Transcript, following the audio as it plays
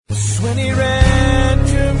When he ran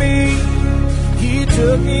to me, he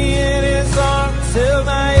took me in his arms, held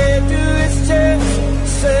my head to his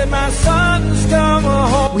chest, said, "My son's come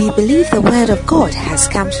home." We believe the Word of God has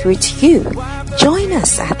come through to you. Join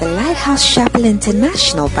us at the Lighthouse Chapel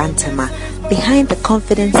International, Bantama, behind the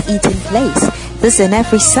Confidence Eating Place. This is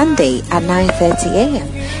every Sunday at 9:30 a.m.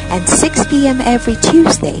 and 6 p.m. every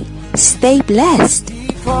Tuesday. Stay blessed.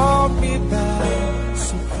 He called me by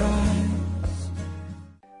surprise.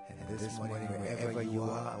 And this morning, wherever you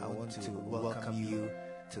are, I want to welcome you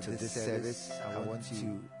to this service. I want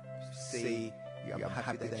to say I'm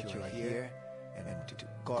happy that you're here, and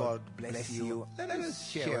God bless you. Let us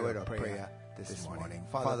share a word of prayer this morning.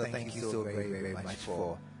 Father, thank you so very, very much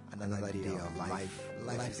for another day of life.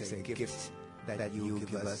 Life is a gift that you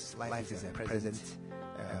give us. Life is a present.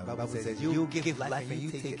 Bible says you give life and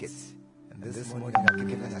you take it. And this morning you have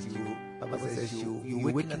given us you. Bible says you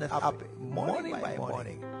waking us up morning by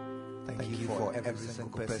morning. Thank you for every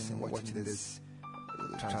single person watching this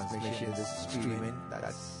transmission, this streaming.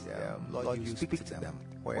 That's Lord, you speak to them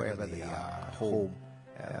wherever they are, at home,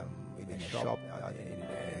 in a shop, in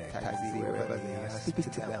a taxi, wherever they are.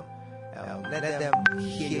 Speak to them. Let them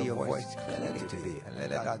hear your voice clearly today, and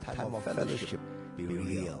let our time of fellowship be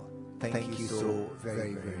real. Thank you so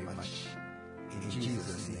very, very much. In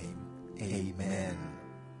Jesus' name, amen.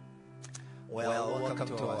 Well,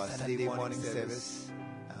 welcome to our Sunday morning service.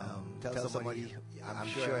 Tell somebody, I'm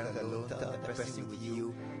sure you're not alone. Tell the person with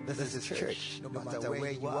you, this is church. No matter where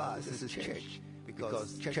you are, this is church.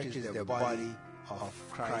 Because church is the body of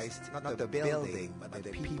Christ, not the building, but the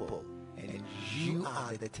people. And you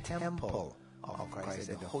are the temple of Christ,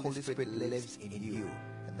 and the Holy Spirit lives in you.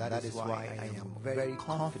 And that is why I am very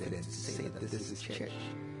confident to say that this is church.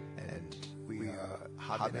 And we are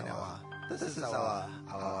having this is our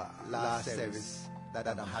last service that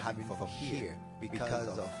I'm having from here because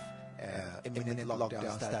of imminent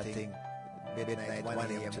lockdown starting midnight, 1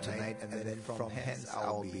 a.m. tonight, and then from hence I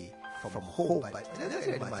will be from home. But it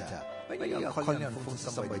doesn't really matter. When you are calling on the phone to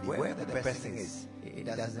somebody, wherever the person is, it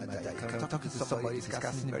doesn't matter. You can talk to somebody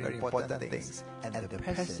discussing very important things, and the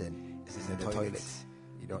person is in the toilet.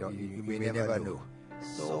 You may never know.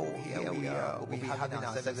 So here we are. We'll be having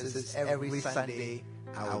our services every Sunday.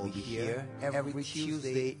 I will be here. Every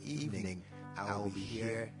Tuesday evening, I will be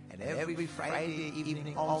here. And every Friday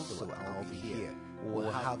evening also, I will be here.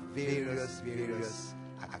 We'll have various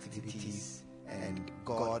activities, and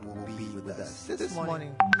God will be with us. This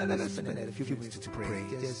morning, let us spend a few minutes to pray.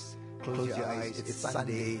 Just close your eyes. It's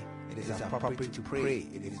Sunday. It is appropriate to pray.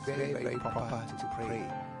 It is very, very proper to pray.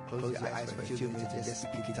 Close your eyes for a few minutes and just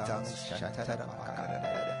speak in tongues.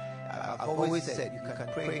 I've always said you can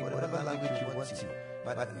pray in whatever language you want to.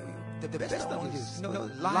 But the best language is,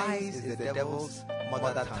 lies is the devil's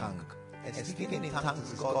mother tongue. And speaking in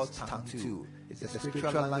tongues is God's tongue too. It's a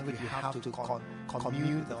spiritual language you have to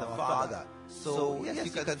commune with the Father. So yes,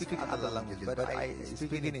 you can speak other languages, but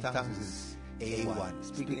speaking in tongues is A1.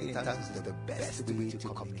 Speaking in tongues is the best way to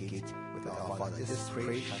communicate with our Father. Just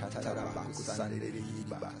pray.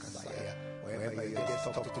 Wherever you just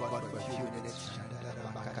talk to God for a few minutes.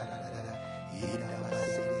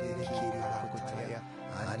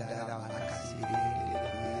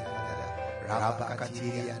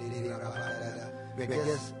 We're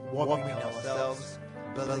just warming ourselves,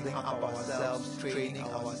 building up ourselves, training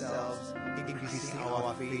ourselves, increasing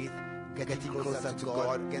our faith, getting closer to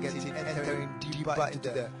God, entering deeper into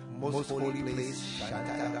the most holy place.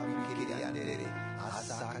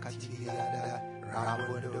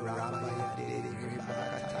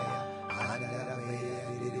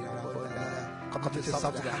 Come to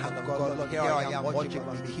yourself to the hand of God. Lord, here I am, watch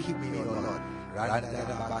over me, keep me, O Lord.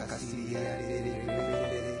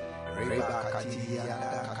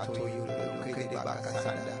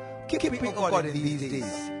 Keep me, O God, in these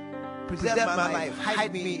days. Preserve my life,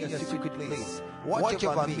 hide me in your secret place. Watch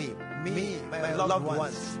over me, my loved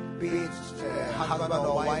ones, be it husband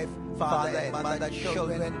or wife, father and mother,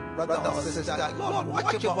 children, brother or sister. Lord,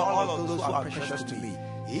 watch over all of those who are precious to me.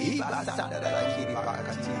 Let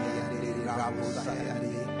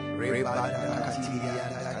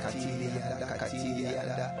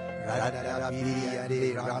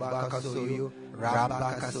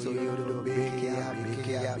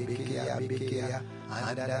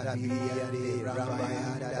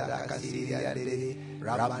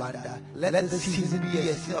the season be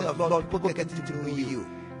a season of Lord getting to know you.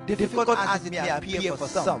 Difficult as it may appear for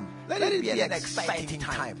some, let it be an exciting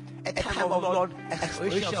time, a time of Lord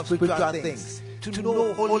exploration of spiritual things, to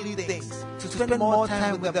know holy things, to spend more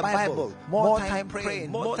time with the Bible, more time praying,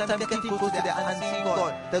 more time getting close to the unseen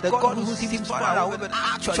God, the God who seems far away but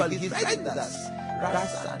actually is right with us.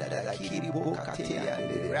 Rasanda da Kiribo Katia,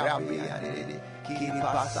 Rabbi and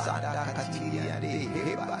Kiribasanda Katilia,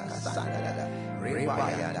 Hebakasanda,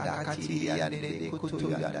 Rebaya da Katilia,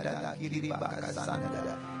 Kutuya da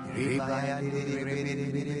Kiribakasanda, Rebaya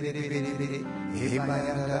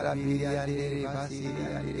da Bilia,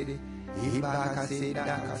 Hebakaseda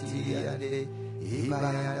Katilia,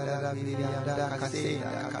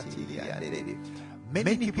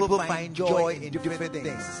 Many people find joy in different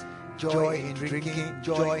things. Joy in drinking,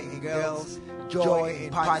 joy in girls, joy in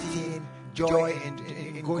partying, joy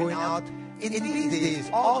in going out. In these days,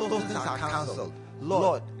 all those things are cancelled.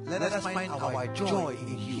 Lord, let us find our joy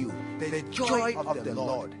in you. The joy of the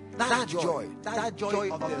Lord. That joy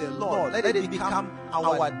of the Lord. Let it become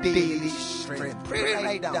our daily strength. Pray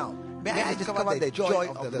right now. May I discover the joy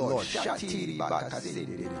of the Lord. Shatiri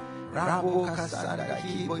Bakasidi, Rabo Kasanda,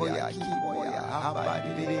 Kiboya,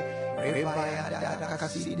 Habadi, Rebaya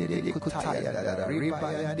Kasidi, Kutaya,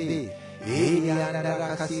 Rebaya,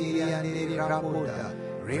 Eyana Kasidi, Raboda,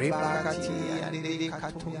 Rebakati,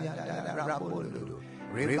 Katuya, Rabodo,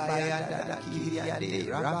 Rebaya, Kiria,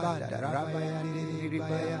 Rabaya,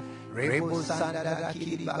 Rebo Sanda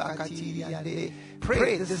Kiri Bakati.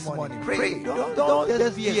 Pray this morning. Pray. Don't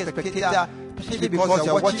just be a spectator, especially because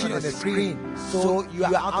you're watching on the screen. So you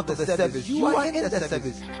are out of the service. You are in the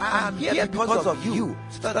service. I am here because of you.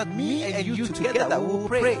 So that me and you together will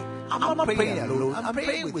pray. I'm not praying alone. I'm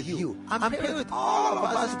praying with you. I'm praying with all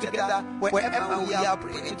of us together. Wherever we are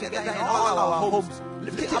praying together in all our homes,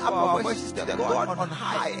 lifting up our voices to God on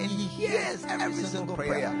high, and He hears every single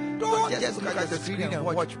prayer. Don't just look at the screen and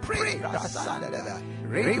watch. Pray.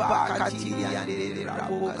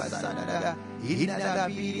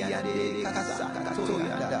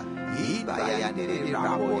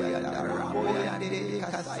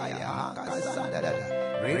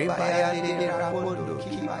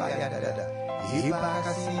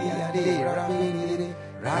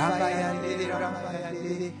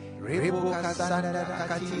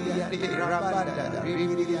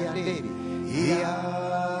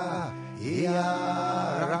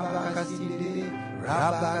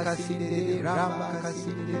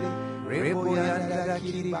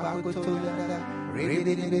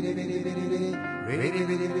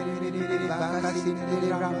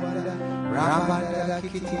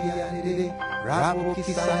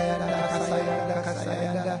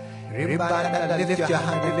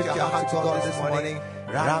 Lift your hand to God this morning.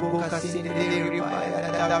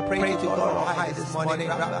 Pray to God on high this morning.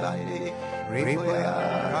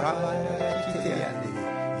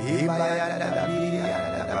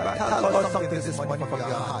 Tell God something this morning from your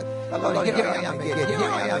heart. Lord, here I am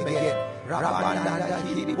again.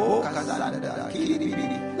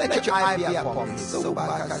 Let your eye be upon me. So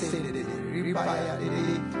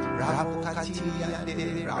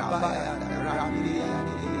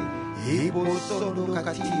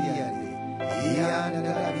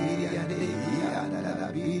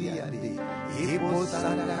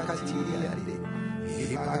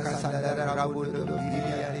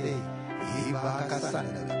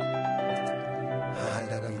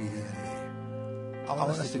I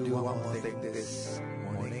want us to do one more thing this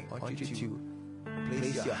morning. I want you to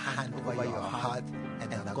place your hand over your heart, and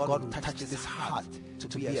God will touch this heart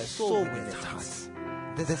to be a soul in its heart.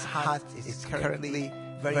 This heart is currently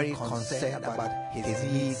very concerned about his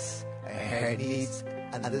needs and her needs,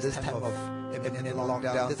 and at this time of imminent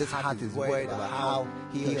lockdown, this heart is worried about how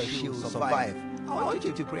he or she will survive. I want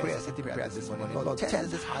you to pray a simple prayer this morning. Lord, turn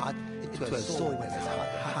this heart into a soul in its heart,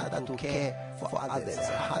 a heart that will care for others,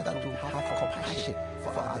 a heart that will have compassion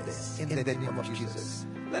for others. In the name of Jesus,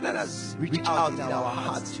 let us reach out in our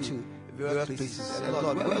hearts to various places.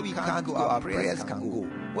 Lord, where we can't go, our prayers can go.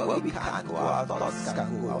 Where we can't go, our thoughts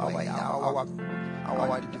can go.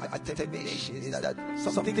 Our determination is that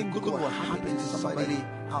something good will happen to somebody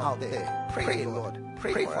out there. Pray, Lord.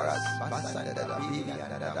 Pray for us.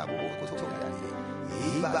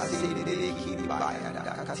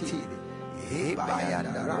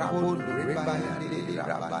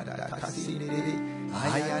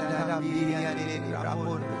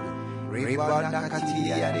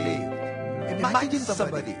 Imagine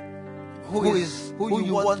somebody who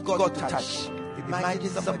you want God to touch. Imagine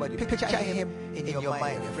somebody, picture him in your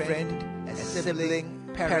mind, a friend, a sibling,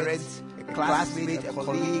 parents, a classmate, a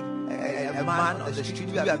colleague, a man on the street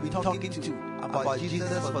you have been talking to about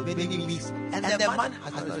Jesus for many weeks, and the man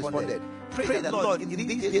has not responded. Pray that, Lord, in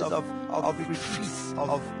these days of retreats,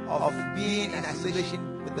 of being in isolation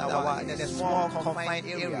in a small confined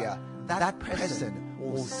area, that person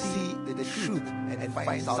will see the truth and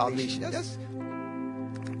find salvation. Just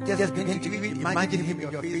Just begin to imagine him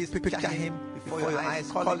in your face, picture him before your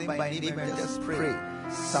eyes, call him by name and just pray.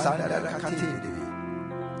 Sandara Katiri.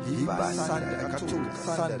 Hiba Sandara Katu,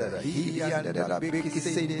 Sandara, Hianda Beki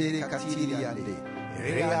Sede Katiri.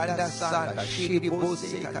 Reanda Sanda, Shiribo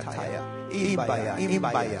Sekataya, Imbaya,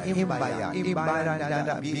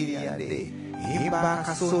 Biriande, Imba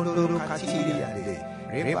Kasondoro Katiri.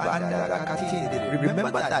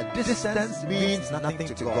 Remember that distance means nothing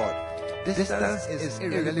to God. Distance is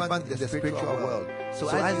irrelevant in the spiritual world. So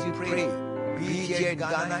as you pray, be here in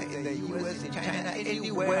Ghana, in the US, in China,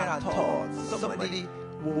 anywhere at all, somebody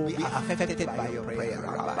will be affected by your prayer.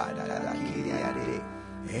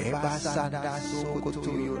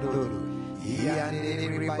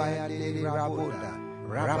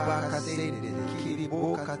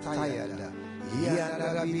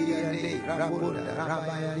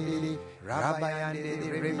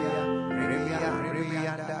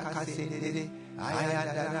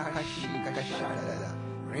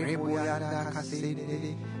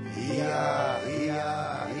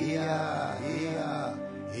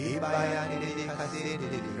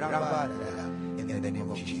 In the name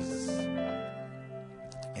of Jesus.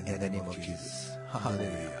 In the name of Jesus.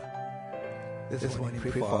 Hallelujah. This morning,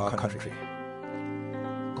 pray for our country.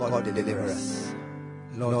 God deliver us.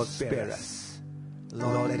 Lord spare us.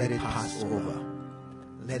 Lord let it pass over.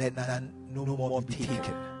 Let it no more be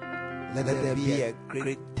taken. Let there be a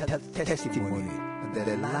great testimony that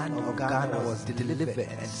the land of Ghana was delivered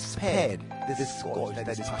and spared this scourge that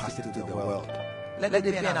is passing through the world. Let there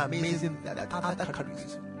be an amazing that other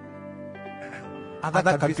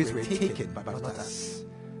countries were taken, but not us.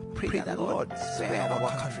 Pray that Lord spare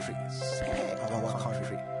our country. Spare our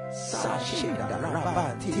country.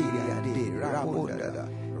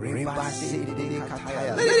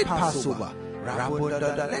 Let it pass over.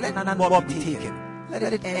 Let none more be taken.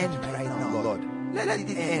 Let it end right now, Lord. Let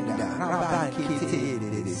it end.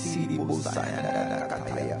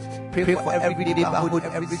 Pray for every neighborhood,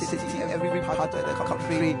 every city, every part of the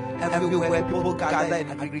country, everywhere people gather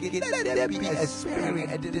and aggregate. Let there be a spirit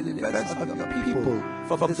and deliverance of your people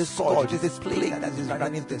from this scourge, this plague that is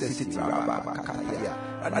running into the city,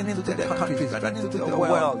 running into the countries, running into the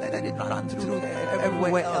world. Let it run through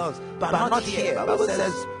everywhere else, but not here. The Bible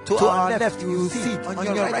says, to our left you will see,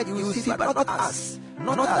 on your right you will see, but not us.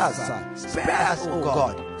 Not us. Spare us, O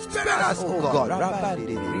God. Spare us, O God.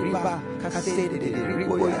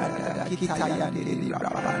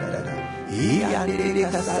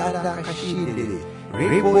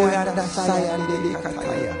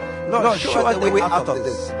 Lord, show us the way out of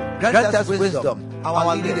this. Grant us wisdom,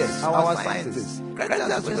 our leaders, our scientists. Grant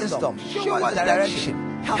us wisdom. Show us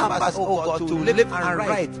direction. Help us, O God, to live and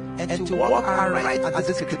right and to walk and right at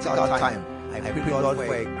this critical time. I pray, Lord,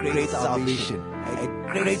 for a great salvation. A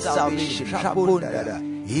great salvation. A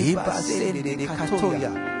great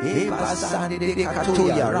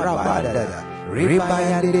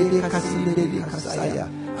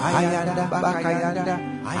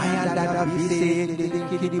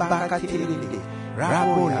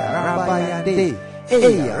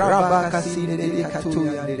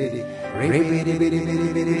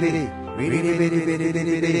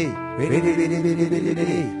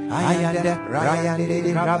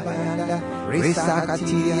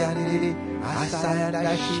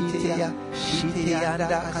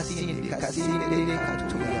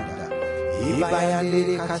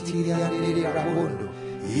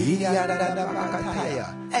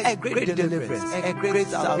deliverance, a great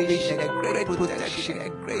salvation, a great protection, a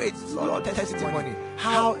great Lord testimony.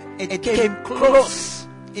 How it came close.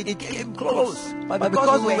 It came close, but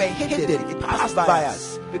because we were hidden, it passed by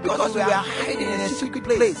us. Because we were hiding in a secret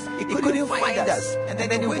place, it couldn't find us. And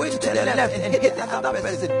then we went to the left and hit another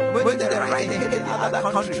person. We went to the right and hit another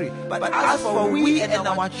country. But as for we and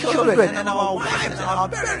our children and our wives and our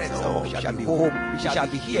parents, oh, we shall be home. We shall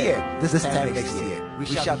be here this time next year. We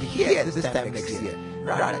shall be here this time next year.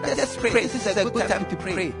 Just pray. This is a good time to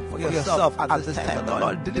pray for yourself at this time.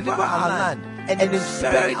 Lord, deliver our land. And in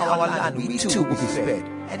sparing our land, we too will be spared.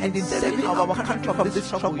 And in saving our country from this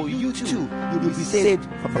trouble, you too will be saved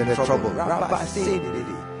from the trouble. Rabba said,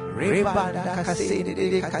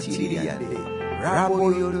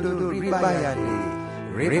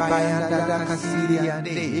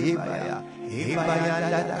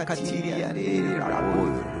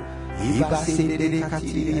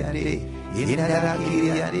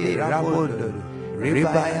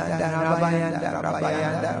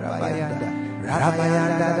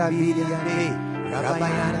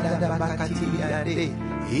 Rabayanda Bakatiyande,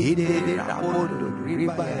 Ede Rabodo,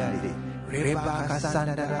 Ribayande, Reba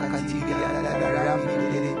Kasanda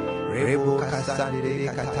Katiyande, Rebo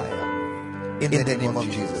Kasande Kataya, in the name of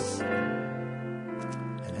Jesus.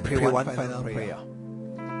 And pray one final prayer,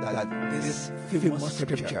 that this famous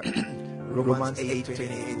scripture, Romans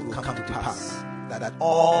 8:28, will come to pass, that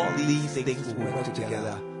all these things will work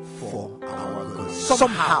together for our good.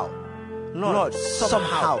 Somehow, Lord,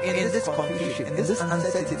 somehow, in this confusion, in this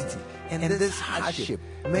uncertainty, in this hardship,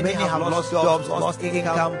 many have lost jobs, lost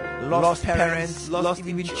income, lost parents, lost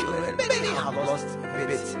even children. Many have lost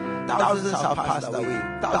bits. Thousands have passed away.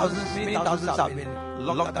 Many thousands have been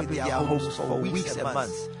locked up in their homes for weeks and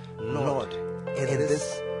months. Lord, in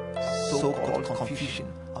this so-called confusion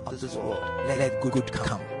of this world, let good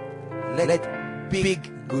come. Let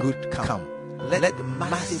big good come. Let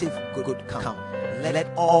massive good come.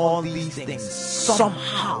 Let all these things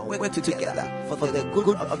somehow work together for the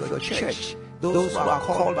good of your church, those who are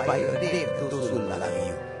called by your name, those who love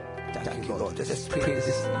you. Thank you, Lord. Just pray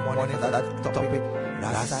this morning for that topic.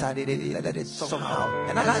 Let it somehow.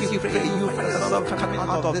 And as you pray, you find yourself coming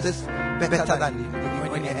out of this better than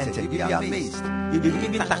when you entered. You'll be amazed. You'll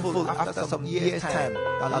be thankful after some years' time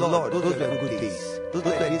that, Lord, those were good days. Those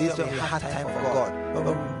were days when we had time for God.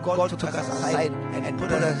 When God took us aside and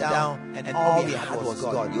put us down, and all we had was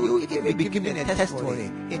God. You will be giving a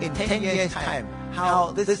testimony in 10 years' time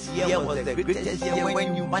how this year was the greatest year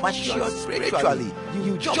when you matured spiritually.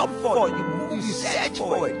 You jump forward, you move, you search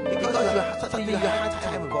forward, because suddenly you had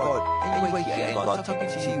time with God, and you were hearing God talking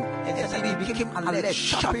to you, and suddenly you became alert,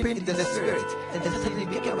 sharpened in the spirit, and suddenly you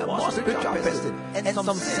became a more spiritual person, and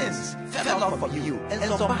some sins fell off from you, and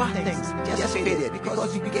some bad things just faded,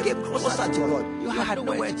 because you became closer to God. You had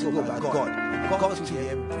nowhere to go but God. God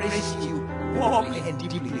to embrace you warmly and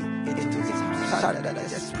deeply into His heart.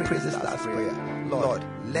 Let's pray this last prayer. Lord,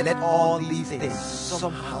 let all these things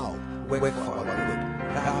somehow work for our good.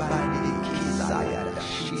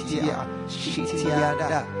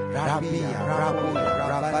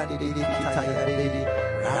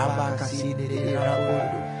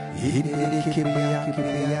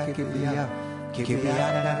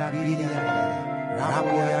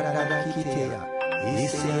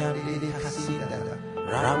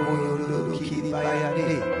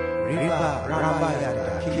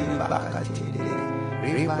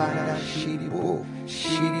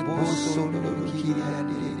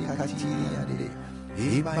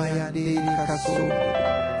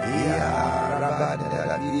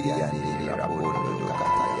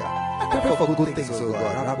 For good things, O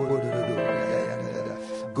God.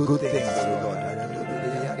 Good things, O God.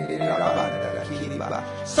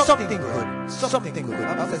 Something good.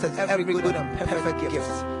 Bible says every good and perfect gift.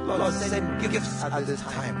 Lord, send gifts at this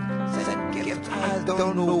time. Send gifts. I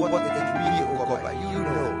don't know what it really, O God, but you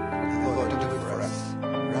know. Lord, do it for us.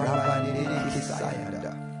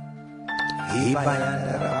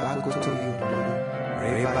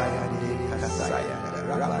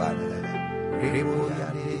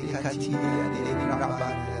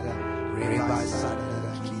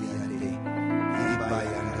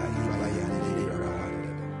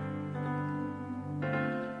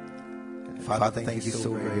 Father, thank you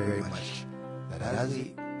so very, very much that as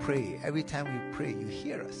we pray, every time we pray, you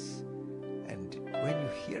hear us. And when you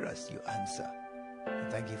hear us, you answer.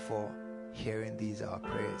 And thank you for hearing these our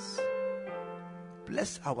prayers.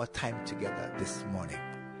 Bless our time together this morning.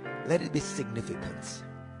 Let it be significant.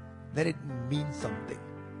 Let it mean something.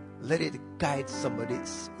 Let it guide somebody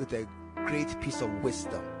with a great piece of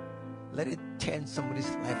wisdom. Let it turn somebody's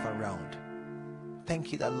life around.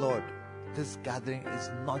 Thank you that, Lord, this gathering is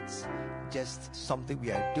not just something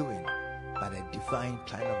we are doing, but a divine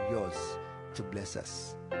plan of yours to bless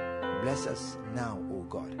us. Bless us now, O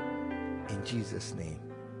God. In Jesus' name,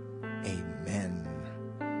 amen.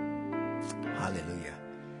 Hallelujah.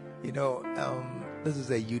 You know, this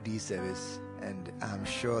is a UD service, and I'm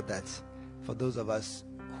sure that for those of us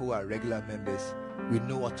who are regular members, we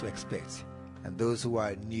know what to expect. And those who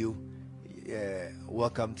are new,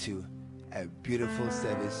 welcome to a beautiful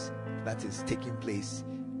service that is taking place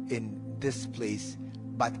in this place,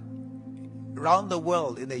 but around the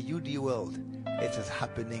world, in the UD world, it is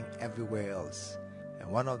happening everywhere else. And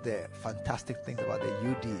one of the fantastic things about the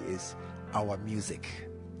UD is our music.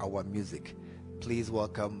 Please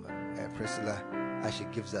welcome Priscilla as she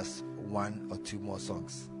gives us one or two more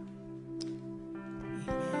songs.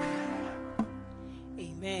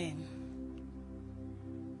 Amen.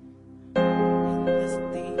 In this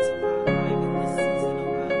days of our life, in this season of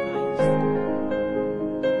our lives,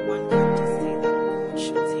 one can just say that God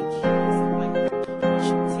should take his life. God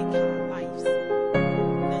should take our lives.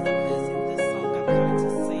 There's a verse in this song I'm going to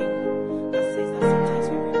sing that says that sometimes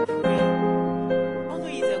when we pray, although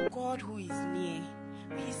he's a God who is near,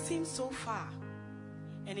 he seems so far.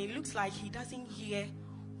 And it looks like he doesn't hear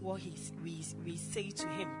what we say to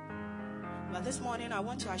him. But this morning, I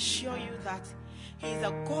want to assure you that he is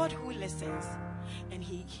a God who listens and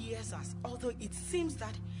he hears us, although it seems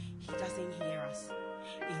that he doesn't hear us.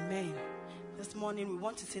 Amen. This morning, we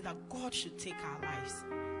want to say that God should take our lives.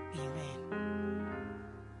 Amen.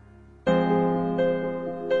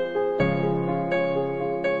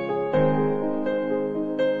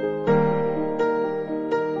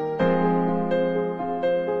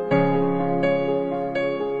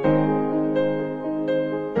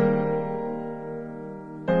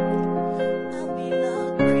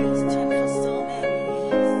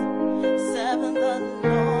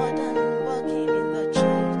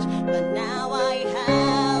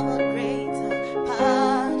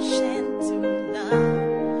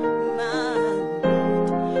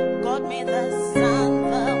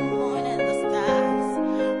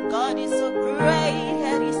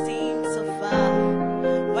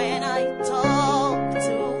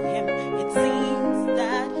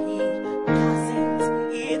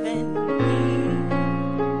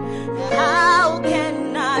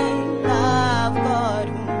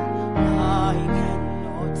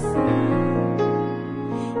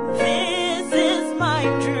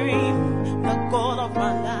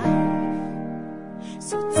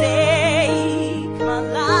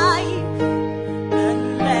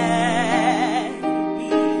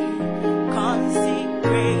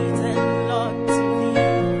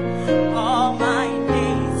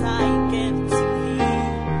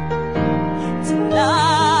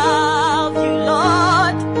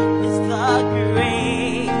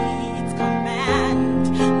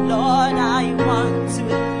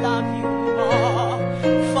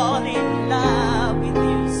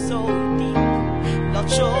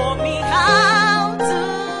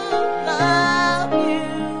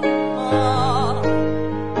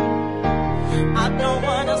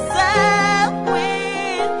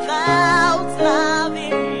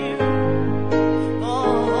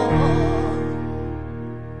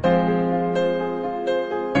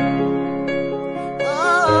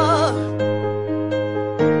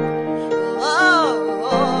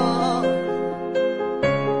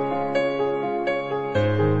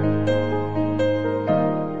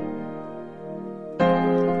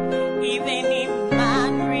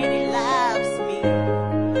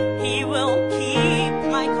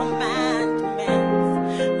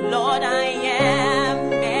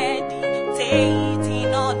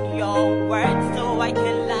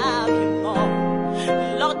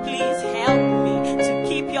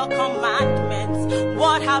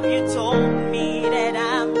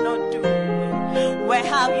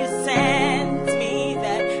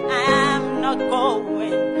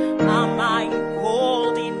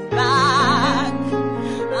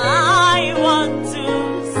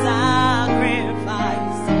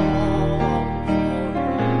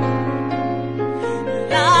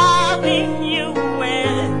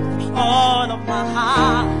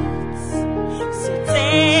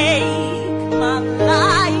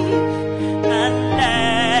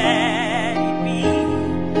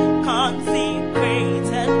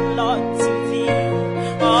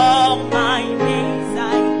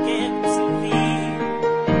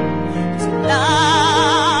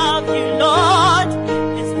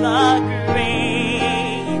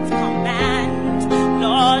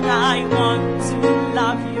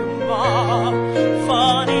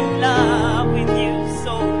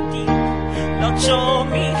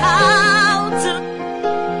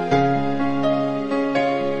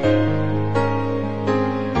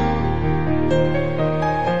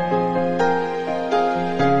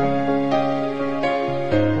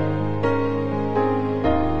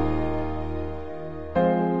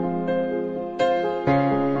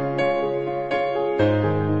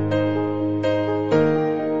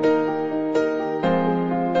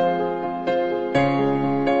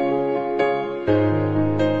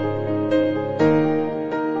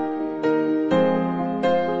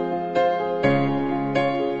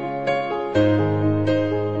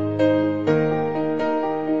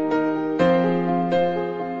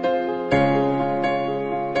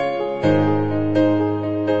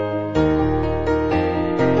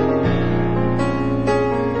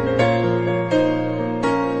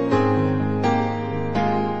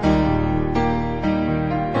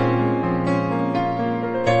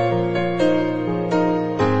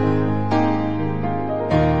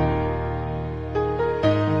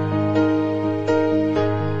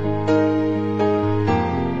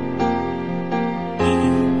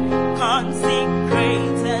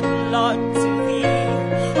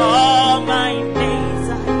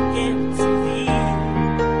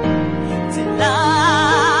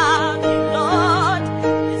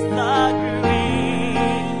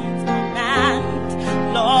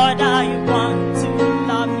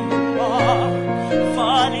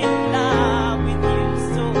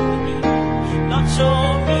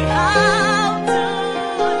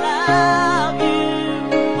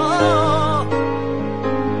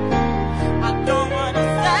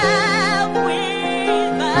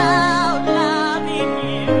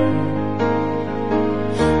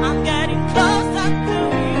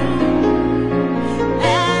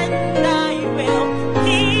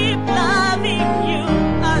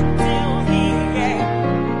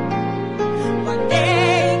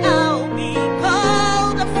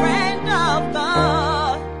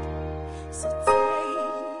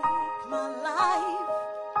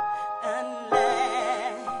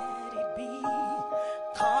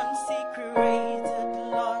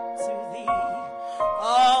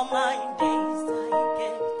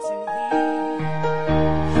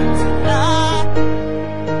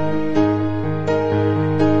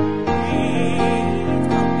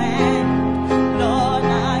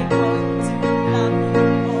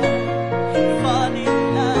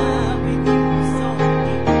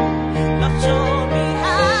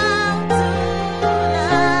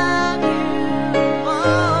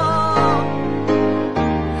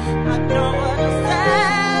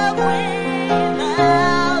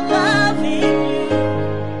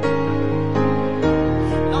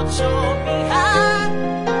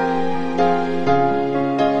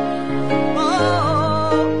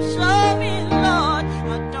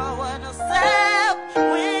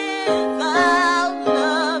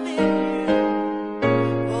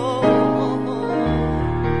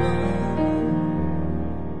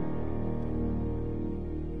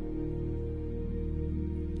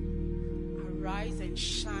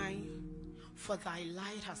 my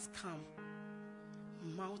light has come.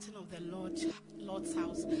 Mountain of the Lord's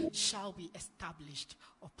house shall be established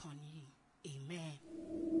upon you. Amen.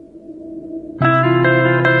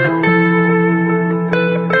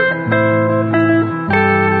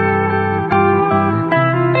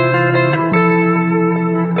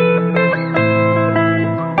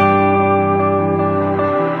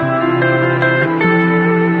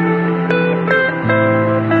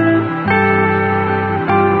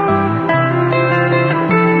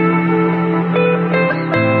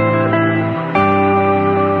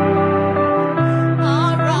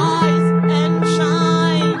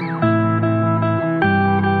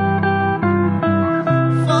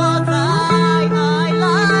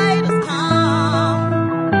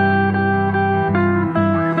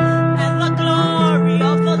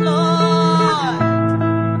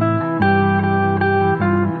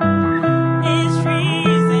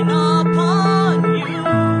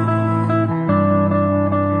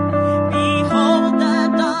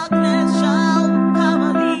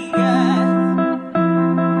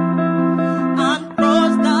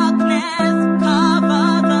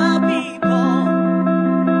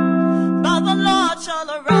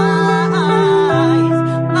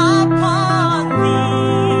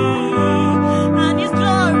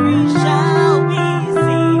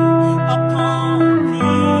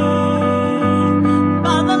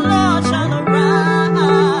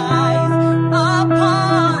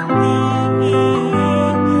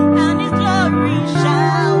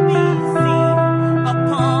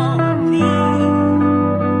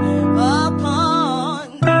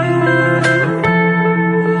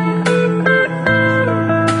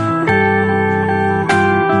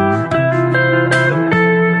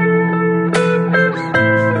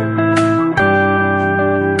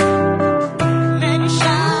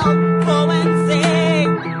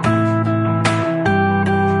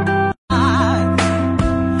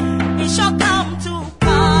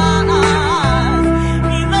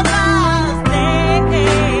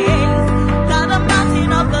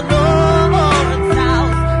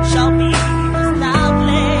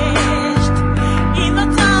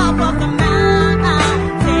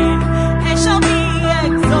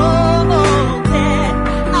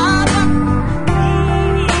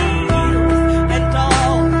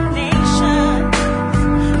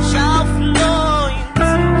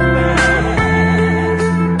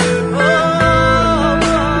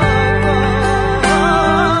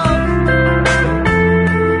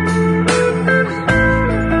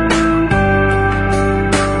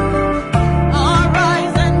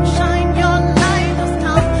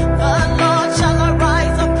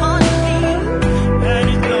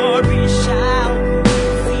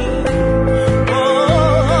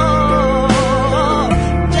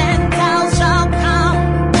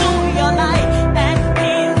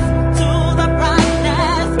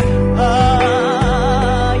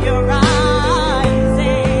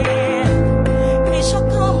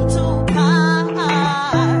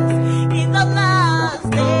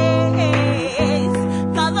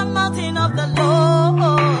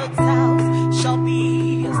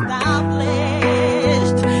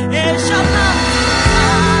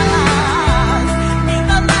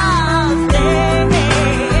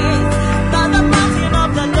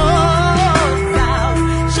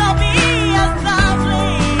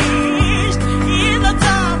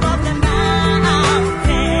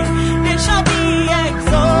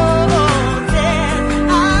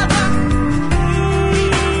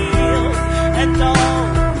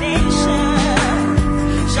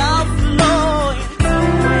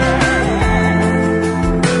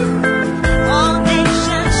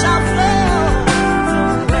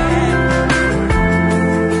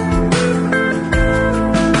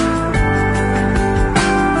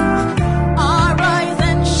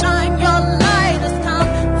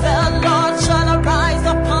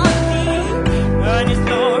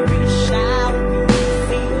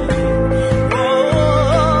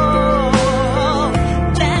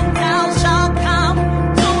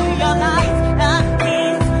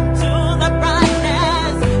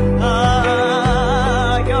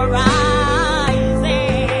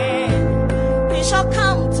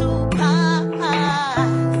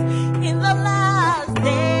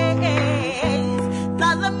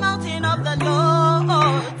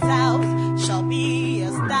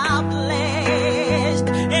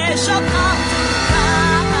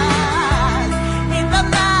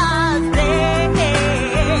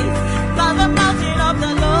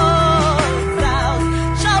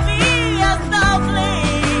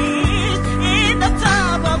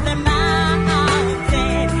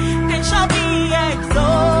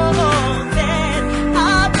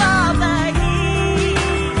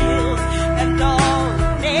 all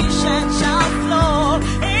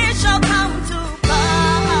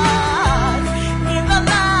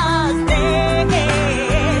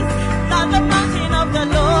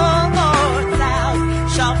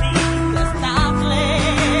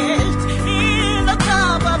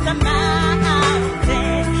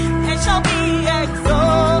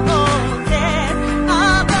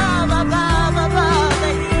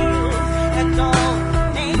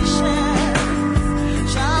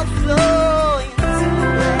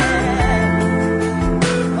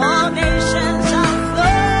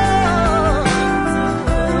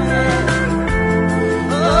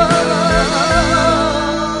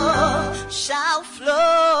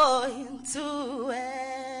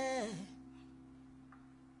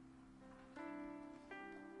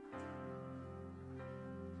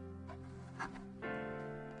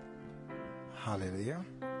Hallelujah.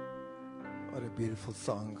 What a beautiful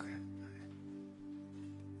song.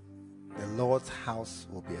 The Lord's house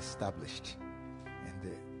will be established in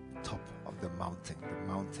the top of the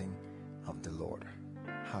mountain of the Lord.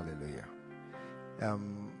 Hallelujah.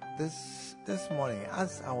 This morning,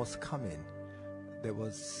 as I was coming, there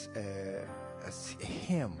was a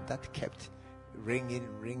hymn that kept ringing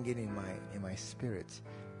in my spirit.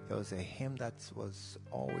 There was a hymn that was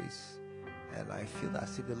always, and I feel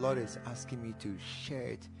as if the Lord is asking me to share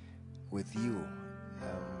it with you.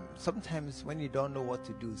 Sometimes when you don't know what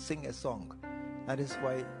to do, sing a song. That is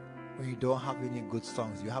why when you don't have any good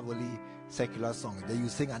songs, you have only secular songs. Then you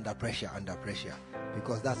sing under pressure,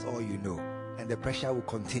 because that's all you know. And the pressure will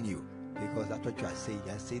continue, because that's what you are saying.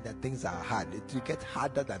 You are saying that things are hard. It will get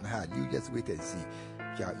harder than hard. You just wait and see.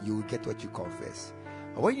 You will get what you confess.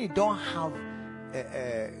 But when you don't have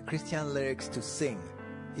Christian lyrics to sing,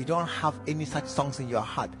 you don't have any such songs in your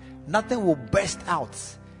heart, nothing will burst out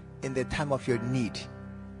in the time of your need.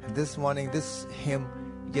 And this morning, this hymn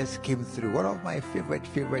just came through. One of my favorite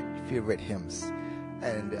hymns.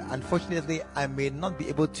 And unfortunately, I may not be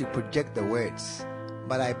able to project the words,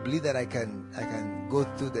 but I believe that I can go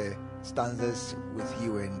through the stanzas with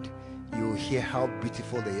you, and you'll hear how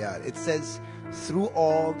beautiful they are. It says, through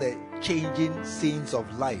all the changing scenes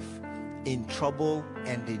of life, in trouble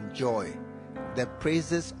and in joy, the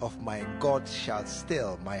praises of my God shall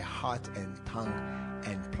still my heart and tongue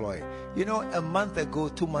employ. You know, a month ago,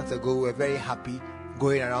 2 months ago, we were very happy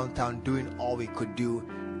going around town doing all we could do,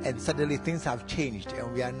 and suddenly things have changed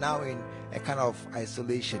and we are now in a kind of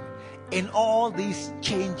isolation. In all these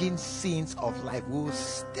changing scenes of life, we will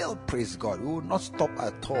still praise God. We will not stop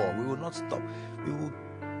at all. We will not stop. We will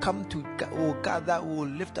we will gather, we will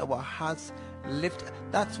lift our hearts,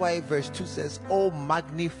 That's why verse 2 says, oh,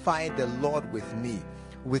 magnify the Lord with me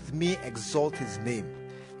exalt his name.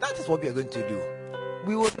 That is what we are going to do.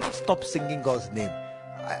 We will not stop singing God's name.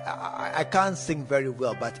 I can't sing very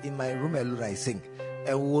well, but in my room alone I sing,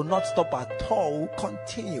 and we will not stop at all. We will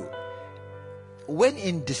continue. When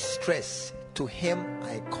in distress, to him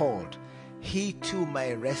I called, he to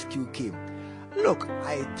my rescue came. Look,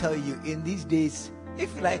 I tell you, in these days,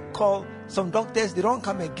 if you like call some doctors, they don't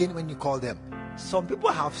come again when you call them. Some people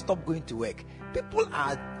have stopped going to work. People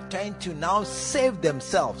are trying to now save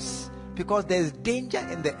themselves because there's danger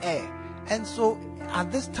in the air. And so at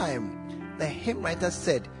this time, the hymn writer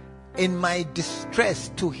said, in my distress,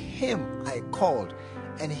 to him I called,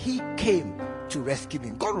 and he came to rescue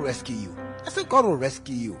me. God will rescue you. I said, God will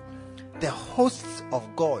rescue you. The hosts of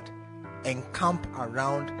God encamp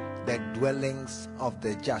around the dwellings of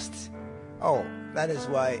the just. Oh, that is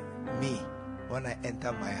why when I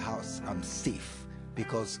enter my house, I'm safe,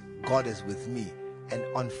 because God is with me. And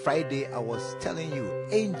on Friday, I was telling you,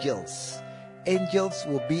 angels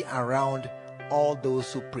will be around all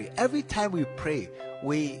those who pray. Every time we pray,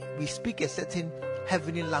 we speak a certain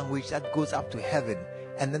heavenly language that goes up to heaven,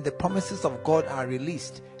 and then the promises of God are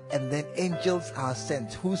released, and then angels are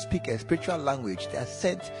sent who speak a spiritual language. They are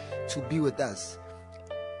sent to be with us.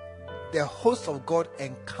 The hosts of God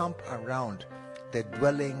encamp around the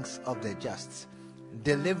dwellings of the just.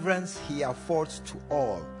 Deliverance he affords to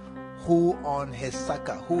all who on his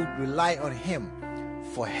succor, who rely on him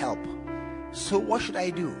for help. So what should I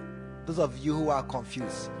do? Those of you who are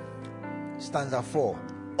confused. Stanza 4.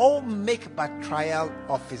 Oh, make but trial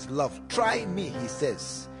of his love. Try me, he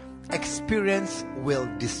says. Experience will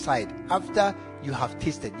decide. After you have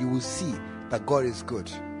tasted, you will see that God is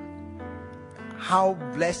good. How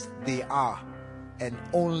blessed they are, and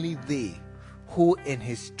only they who in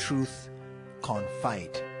his truth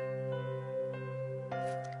confide.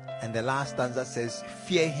 And the last stanza says,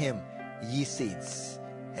 fear him, ye saints,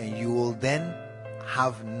 and you will then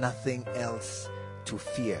have nothing else to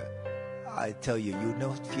fear. I tell you, you will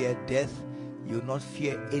not fear death, you will not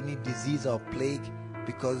fear any disease or plague,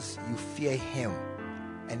 because you fear him.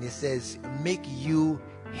 And he says, make you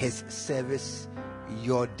his service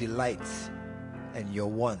your delight, and your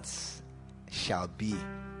wants shall be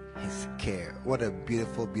his care. What a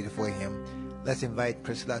beautiful, beautiful hymn. Let's invite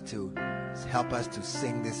Priscilla to help us to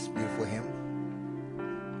sing this beautiful hymn.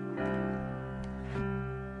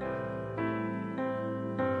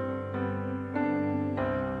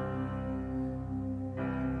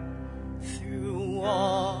 Through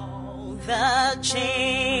all the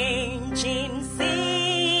changing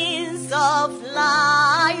scenes of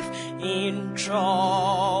life, in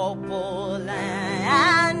trouble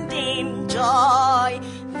and in joy,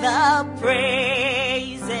 the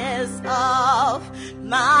praises of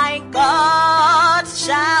my God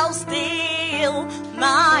shall still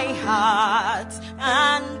my heart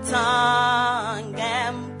and tongue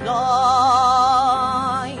employ.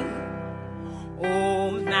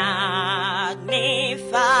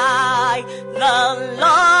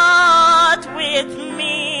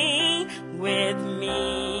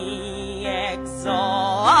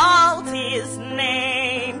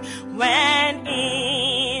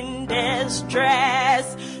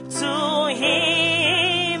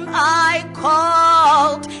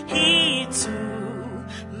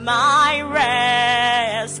 my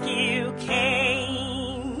rescue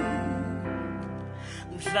came.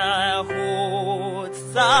 The hosts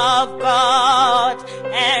of God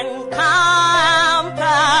encamp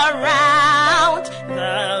around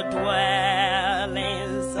the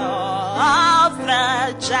dwellings of the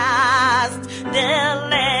just.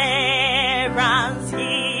 Deliverance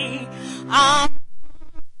he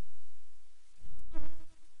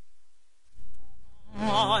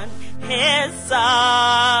on his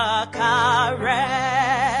succor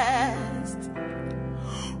rest.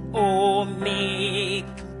 Oh, make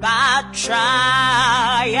but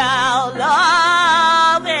trial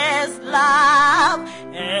of his love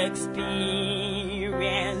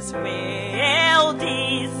experience will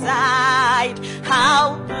decide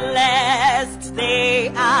how blessed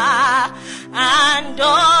they are, and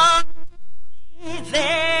only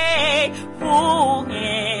they who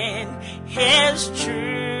in his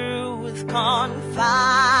truth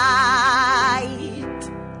confide.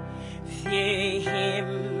 Fear him,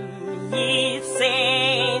 ye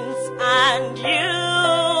saints, and you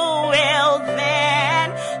will then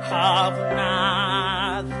have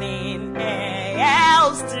nothing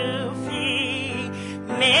else to fear.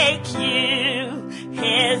 Make you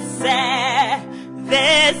his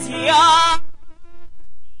service your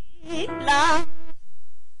life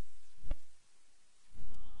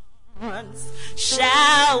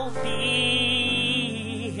shall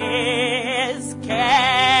be his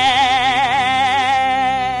care.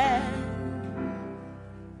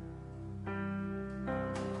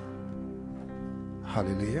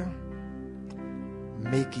 Hallelujah.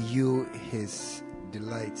 Make you his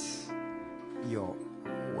delights, your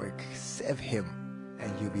work. Serve him,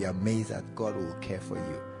 and you'll be amazed that God will care for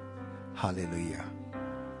you. Hallelujah.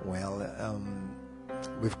 Well,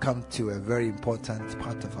 we've come to a very important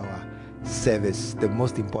part of our service, the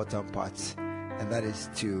most important part, and that is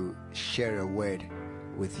to share a word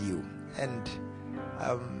with you. And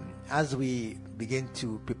as we begin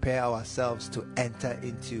to prepare ourselves to enter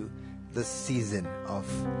into this season of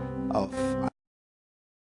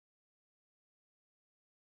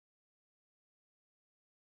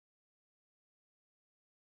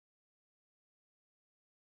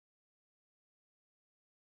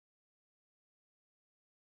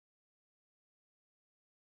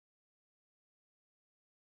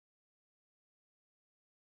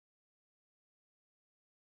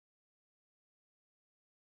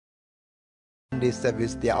Sunday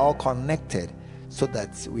service, they are all connected so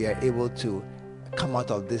that we are able to come out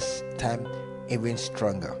of this time even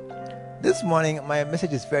stronger. This morning, my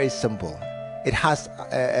message is very simple. It has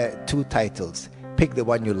two titles. Pick the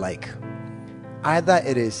one you like. Either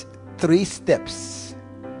it is 3 steps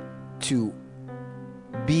to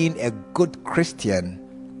being a good Christian,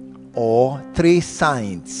 or 3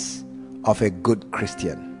 signs of a good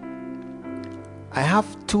Christian. I have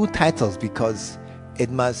 2 titles because it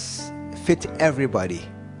must fit everybody,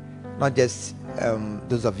 not just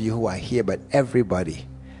those of you who are here, but everybody.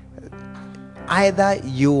 Either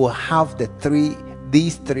you have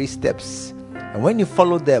these 3 steps, and when you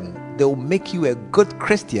follow them, they will make you a good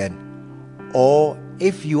Christian. Or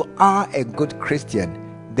if you are a good Christian,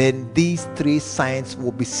 then these 3 signs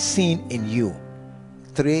will be seen in you.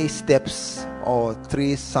 3 steps or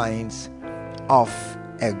 3 signs of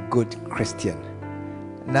a good Christian.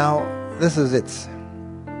 Now, this is it.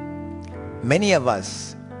 Many of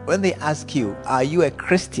us, when they ask you, are you a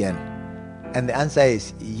Christian? And the answer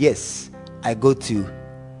is yes, I go to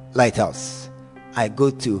Lighthouse, I go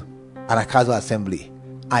to Anakazo Assembly,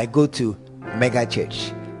 I go to Mega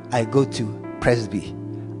Church, I go to Presby.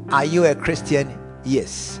 Are you a Christian?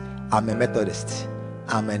 Yes, I'm a Methodist,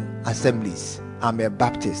 I'm an Assemblies, I'm a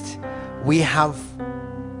Baptist. We have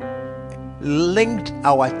linked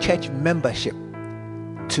our church membership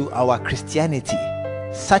to our Christianity,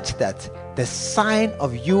 such that the sign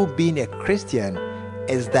of you being a Christian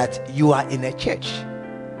is that you are in a church.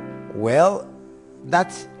 Well,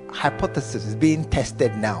 that hypothesis is being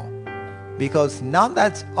tested now, because now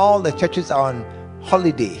that all the churches are on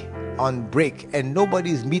holiday, on break, and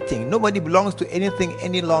nobody is meeting, nobody belongs to anything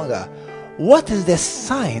any longer, what is the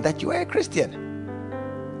sign that you are a Christian?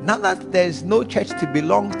 Now that there is no church to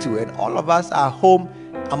belong to, and all of us are home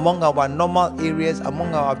among our normal areas,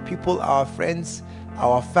 among our people, our friends,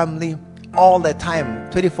 our family, all the time,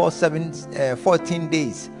 24/7, 14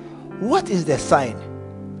 days. What is the sign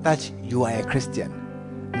that you are a Christian?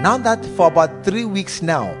 Now that for about 3 weeks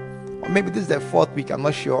now, or maybe this is the 4th week, I'm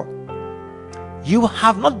not sure, you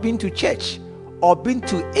have not been to church or been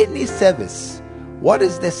to any service, what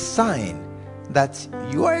is the sign that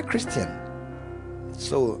you are a Christian?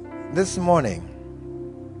 So this morning,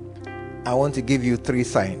 I want to give you 3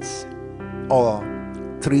 signs or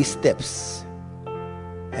 3 steps,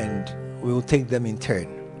 and we will take them in turn.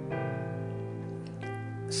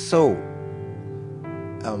 So,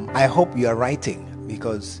 I hope you are writing,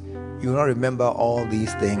 because you will not remember all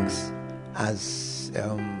these things as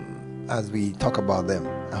we talk about them.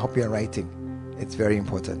 I hope you are writing. It's very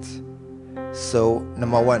important. So,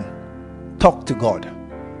 number 1, talk to God.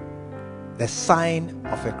 The sign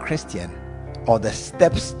of a Christian, or the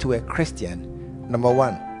steps to a Christian. Number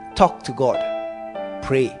 1, talk to God.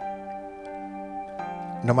 Pray.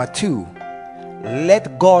 Number 2,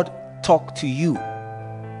 let God talk to you.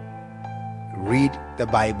 Read the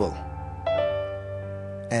Bible.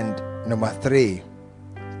 And number 3,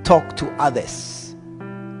 talk to others.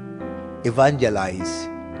 Evangelize.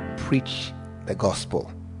 Preach the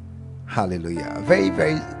gospel. Hallelujah. Very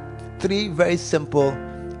 3 very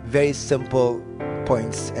simple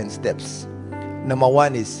points and steps. Number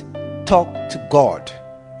 1 is talk to God.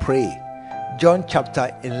 Pray. John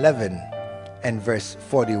chapter 11 and verse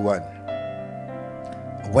 41.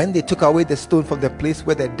 When they took away the stone from the place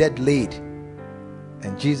where the dead laid,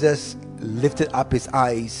 and Jesus lifted up his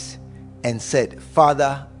eyes and said,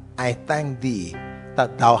 Father, I thank thee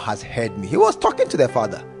that thou hast heard me. He was talking to the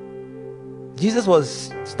Father. Jesus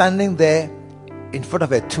was standing there in front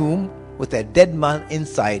of a tomb with a dead man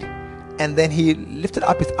inside, and then he lifted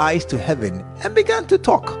up his eyes to heaven and began to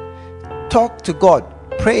talk to God,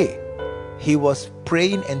 pray. He was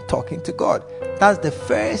praying and talking to God. That's the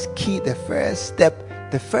first key, the first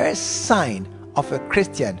step, the first sign of a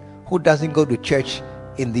Christian who doesn't go to church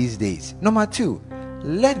in these days. Number 2,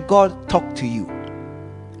 let God talk to you.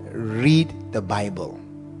 Read the Bible.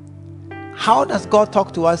 How does God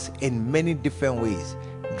talk to us? In many different ways.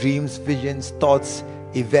 Dreams, visions, thoughts,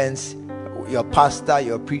 events, your pastor,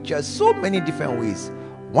 your preacher, so many different ways.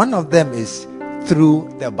 One of them is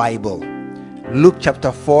through the Bible. Luke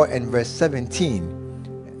chapter 4 and verse 17.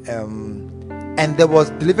 And there was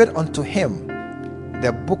delivered unto him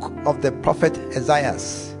the book of the prophet Isaiah.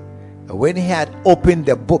 When he had opened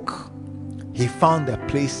the book, he found the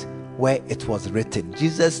place where it was written.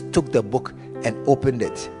 Jesus took the book and opened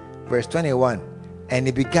it. Verse 21. And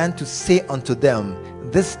he began to say unto them,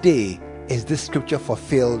 this day is this scripture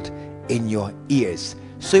fulfilled in your ears.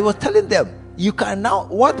 So he was telling them, you can now,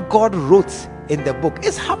 what God wrote in the book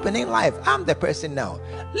is happening live. I'm the person now.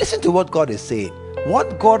 Listen to what God is saying.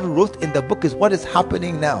 What God wrote in the book is what is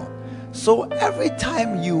happening now. So every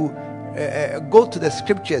time you go to the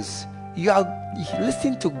scriptures, you are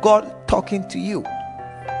listening to God talking to you.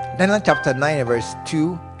 Daniel chapter 9 verse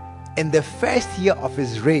 2. In the first year of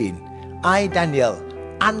his reign, I, Daniel,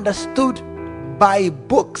 understood by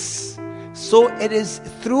books. So it is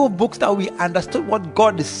through books that we understood what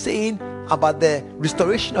God is saying about the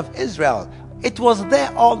restoration of Israel. It was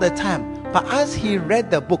there all the time, but as he read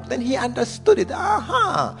the book, then he understood it.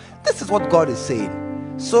 This is what God is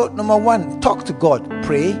saying. So number 1, talk to God,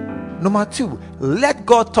 pray. Number 2, let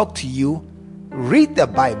God talk to you, read the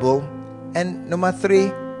Bible. And number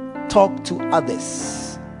 3, talk to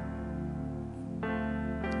others.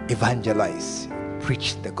 Evangelize,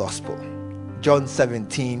 preach the gospel. John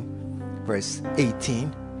 17 verse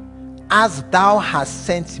 18. As thou hast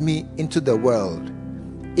sent me into the world,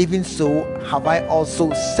 even so have I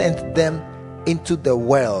also sent them into the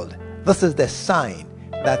world. This is the sign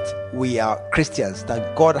that we are Christians,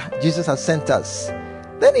 that Jesus has sent us.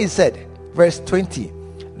 Then he said, verse 20,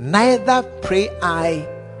 neither pray I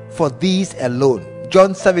for these alone.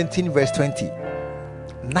 John 17 verse 20.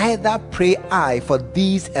 Neither pray I for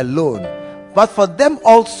these alone, but for them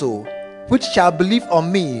also which shall believe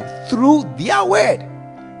on me through their word.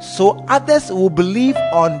 So others will believe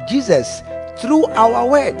on Jesus through our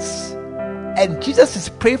words. And Jesus is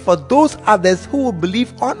praying for those others who will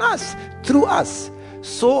believe on us through us.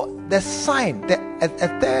 So the sign, a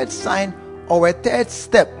third sign or a third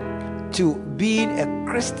step to being a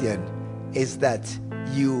Christian is that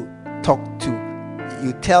you talk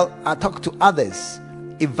to others,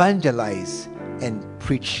 evangelize, and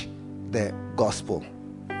preach the gospel.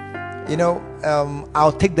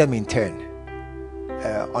 I'll take them in turn.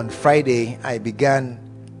 On Friday, I began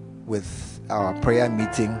with our prayer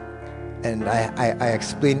meeting, and I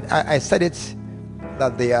explained. I said it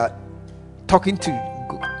that they are talking to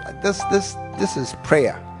this is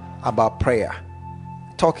prayer, about prayer,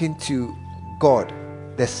 talking to God.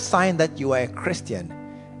 The sign that you are a Christian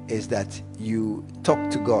is that you talk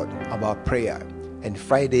to God about prayer. And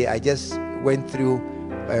Friday, I just went through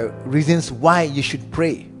reasons why you should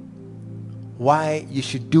pray, why you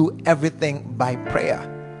should do everything by prayer.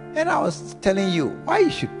 And I was telling you why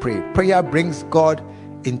you should pray. Prayer brings God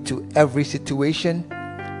into every situation.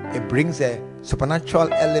 It brings a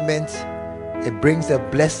supernatural element. It brings a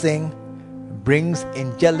blessing. Brings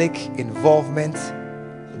angelic involvement.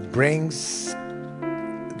 It brings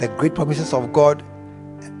the great promises of God.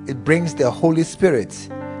 It brings the Holy Spirit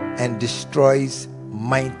and destroys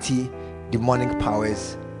mighty demonic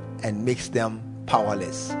powers and makes them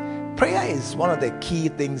powerless. Prayer is one of the key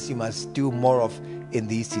things you must do more of in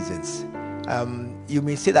these seasons. You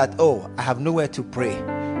may say that, oh, I have nowhere to pray.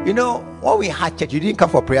 You know, when we had church, you didn't come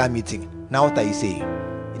for prayer meeting. Now what are you saying?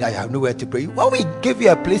 That you have nowhere to pray. When we gave you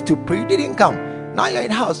a place to pray, you didn't come. Now you're in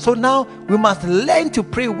the house. So now we must learn to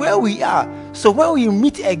pray where we are. So when we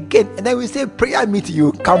meet again, and then we say prayer meeting,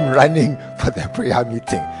 you come running for the prayer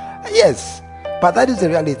meeting. Yes, but that is the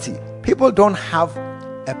reality. People don't have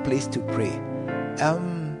a place to pray.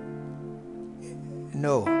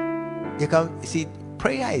 No, you can see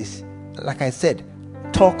prayer is, like I said,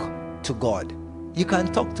 talk to God. You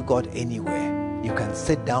can talk to God anywhere. You can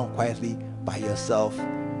sit down quietly by yourself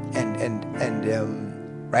and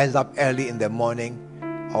rise up early in the morning,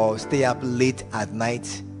 or stay up late at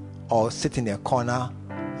night, or sit in a corner,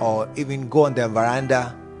 or even go on the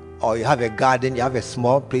veranda, or you have a garden, you have a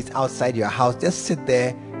small place outside your house. Just sit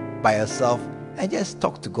there by yourself and just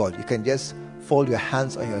talk to God. You can just fold your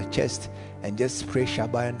hands on your chest and just pray.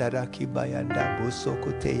 Shabayandada, Kibayanda,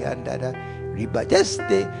 Bosokote Yandada, Riba. Just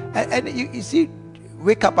stay. And you see,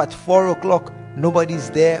 wake up at 4 o'clock, nobody's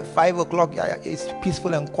there. 5 o'clock, it's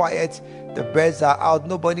peaceful and quiet. The birds are out,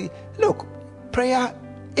 nobody. Look, prayer,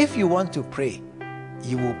 if you want to pray,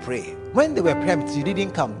 you will pray. When they were praying, you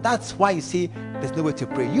didn't come. That's why you see there's no way to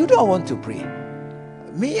pray. You don't want to pray.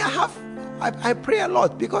 Me, I pray a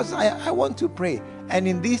lot because I want to pray. And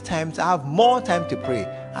in these times, I have more time to pray.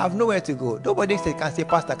 I have nowhere to go. Nobody can say,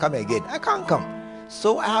 Pastor, come again. I can't come.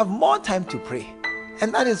 So I have more time to pray.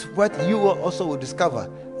 And that is what you also will discover,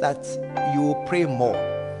 that you will pray more.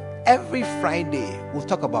 Every Friday, we'll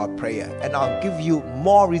talk about prayer. And I'll give you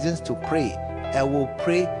more reasons to pray. And we'll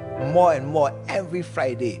pray more and more every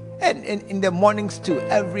Friday. And in the mornings too,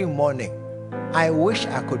 every morning. I wish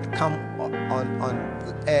I could come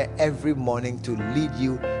on every morning to lead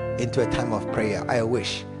you into a time of prayer. I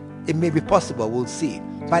wish. It may be possible, we'll see.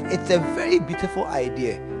 But it's a very beautiful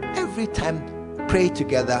idea. Every time, pray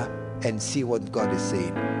together and see what God is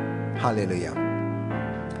saying. Hallelujah.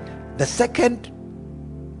 The second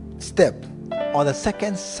step, or the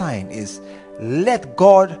second sign, is let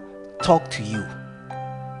God talk to you.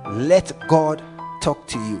 Let God talk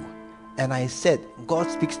to you. And I said, God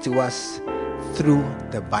speaks to us through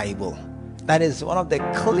the Bible. That is one of the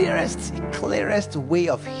clearest way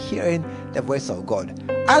of hearing the voice of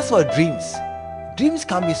God. As for dreams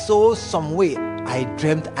can be so some way. I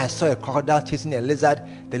dreamt I saw a crocodile chasing a lizard.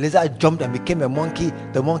 The lizard jumped and became a monkey.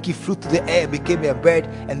 The monkey flew to the air and became a bird.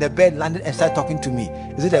 And the bird landed and started talking to me.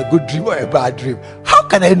 Is it a good dream or a bad dream? How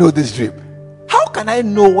can I know this dream? How can I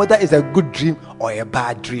know whether it's a good dream or a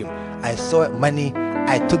bad dream? I saw money.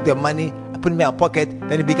 I took the money. Put it in my pocket,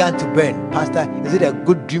 then it began to burn. Pastor, is it a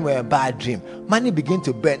good dream or a bad dream? Money began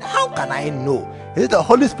to burn. How can I know? Is it the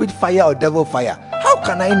Holy Spirit fire or devil fire? How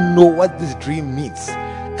can I know what this dream means?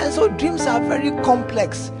 And so dreams are very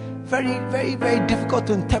complex, very, very, very difficult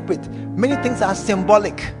to interpret. Many things are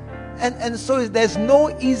symbolic. And so there's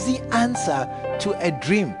no easy answer to a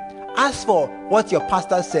dream. As for what your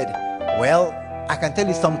pastor said, well, I can tell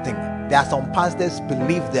you something. There are some pastors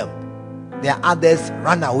believe them. There are others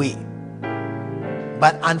run away.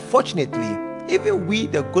 But unfortunately, even we,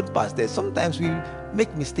 the good pastors, sometimes we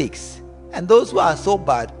make mistakes. And those who are so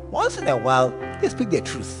bad, once in a while, they speak the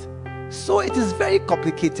truth. So it is very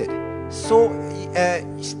complicated. So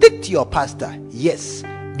stick to your pastor. Yes.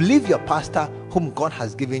 Believe your pastor whom God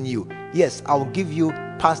has given you. Yes, I will give you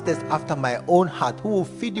pastors after my own heart who will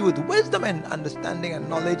feed you with wisdom and understanding and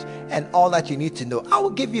knowledge and all that you need to know. I will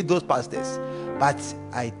give you those pastors. But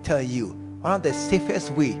I tell you, one of the safest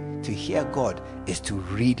ways to hear God is to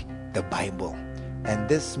read the Bible. And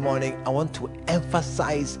this morning I want to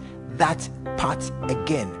emphasize that part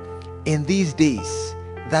again. In these days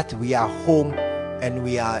that we are home and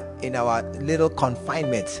we are in our little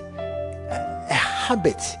confinement, a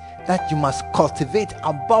habit that you must cultivate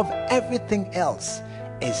above everything else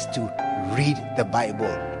is to read the Bible.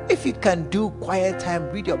 If you can do quiet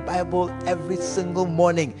time, read your Bible every single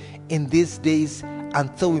morning in these days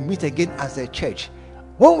until we meet again as a church.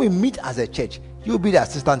 When we meet as a church, you'll be the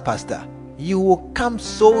assistant pastor. You will come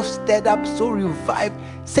so stirred up, so revived.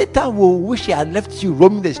 Satan will wish he had left you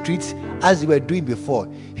roaming the streets as you were doing before.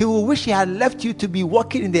 He will wish he had left you to be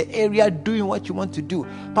walking in the area doing what you want to do.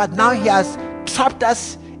 But now he has trapped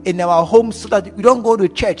us in our homes so that we don't go to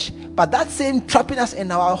church. But that same trapping us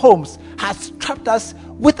in our homes has trapped us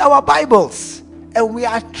with our Bibles. And we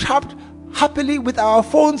are trapped happily with our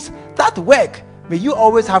phones that work. May you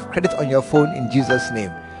always have credit on your phone in Jesus'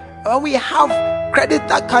 name. And we have credit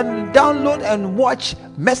that can download and watch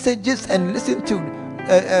messages and listen to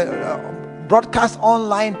broadcasts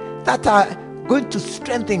online that are going to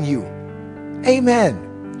strengthen you. Amen.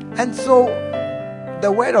 And so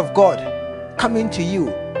the word of God coming to you,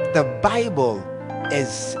 the Bible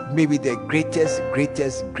is maybe the greatest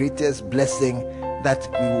blessing that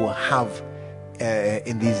we will have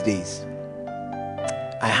in these days.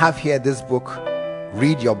 I have here this book,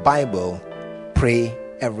 Read Your Bible, Pray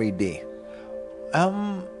Every Day.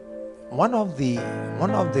 One of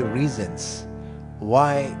the reasons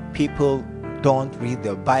why people don't read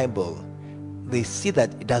the Bible, they see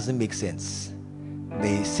that it doesn't make sense.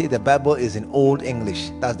 They say the Bible is in Old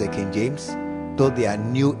English, that's the King James, though there are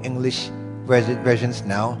New English versions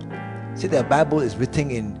now. See, the Bible is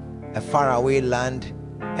written in a faraway land,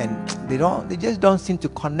 and they just don't seem to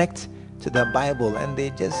connect to the Bible, and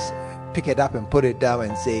they just pick it up and put it down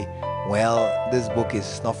and say, well, this book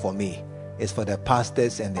is not for me. It's for the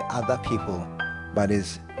pastors and the other people, but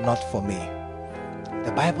it's not for me.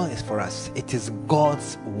 The Bible is for us. It is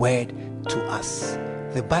God's word to us.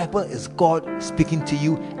 The Bible is God speaking to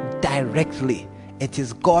you directly. It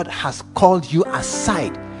is God has called you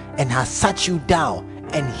aside and has sat you down,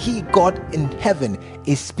 and He, God in heaven,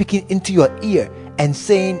 is speaking into your ear and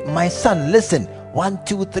saying, my son, listen, 1,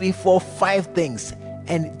 2, 3, 4, 5 things,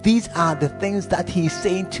 and these are the things that He is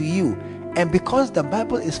saying to you. And because the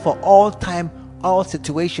Bible is for all time, all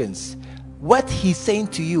situations, what He's saying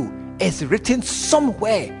to you is written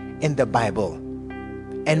somewhere in the Bible.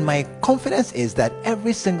 And my confidence is that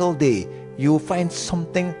every single day you will find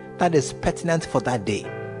something that is pertinent for that day.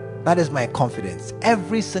 That is my confidence.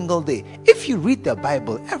 Every single day, if you read the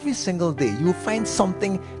Bible every single day, you will find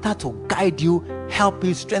something that will guide you, help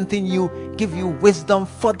you, strengthen you, give you wisdom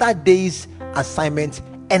for that day's assignment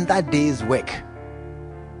and that day's work.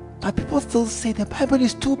 But people still say the Bible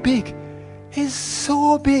is too big. It's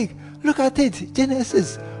so big. Look at it,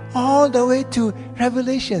 Genesis all the way to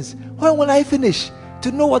Revelations. When will I finish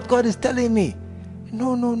to know what God is telling me?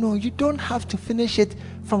 No. You don't have to finish it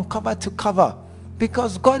from cover to cover,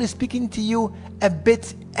 because God is speaking to you a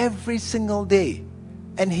bit every single day,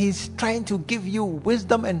 and He's trying to give you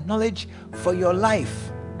wisdom and knowledge for your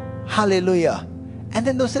life. Hallelujah. And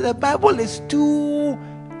then they'll say the Bible is too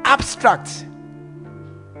abstract.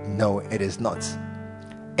 No, it is not.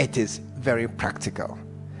 It is very practical.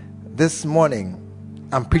 This morning,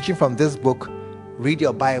 I'm preaching from this book, Read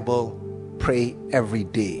Your Bible, Pray Every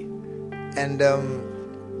Day. And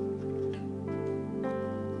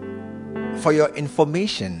for your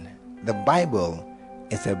information, the Bible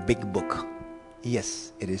is a big book.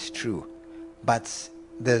 Yes, it is true. But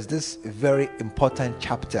there's this very important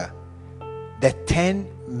chapter, the 10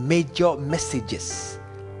 major messages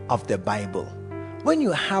of the Bible. When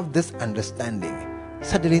you have this understanding,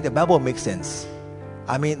 suddenly the Bible makes sense.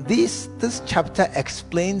 I mean, this chapter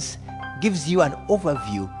gives you an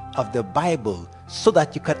overview of the Bible so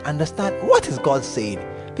that you can understand what is God saying.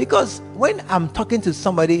 Because when I'm talking to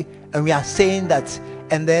somebody and we are saying that,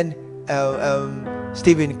 and then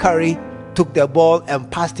Stephen Curry took the ball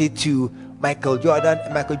and passed it to Michael Jordan,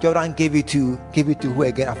 and Michael Jordan gave it to who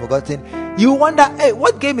again? I've forgotten. You wonder, hey,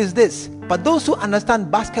 what game is this? But those who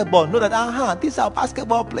understand basketball know that these are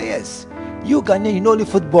basketball players. You Ghanaian, you know only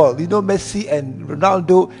football. You know Messi and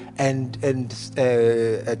Ronaldo and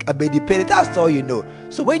Abedi Pele. That's all you know.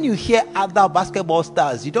 So when you hear other basketball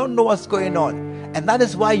stars, you don't know what's going on, and that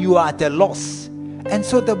is why you are at a loss. And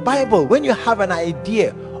so the Bible, when you have an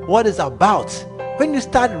idea what it's about, when you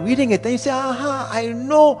start reading it, then you say, I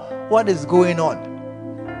know what is going on.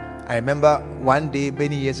 I remember one day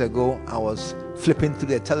many years ago, I was flipping through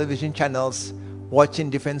the television channels, watching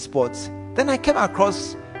different sports. Then I came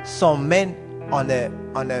across some men on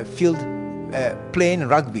a field playing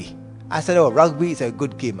rugby. I said, rugby is a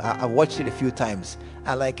good game. I watched it a few times.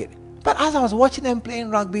 I like it. But as I was watching them playing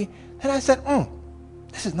rugby, then I said,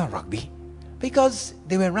 this is not rugby. Because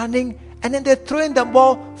they were running and then they're throwing the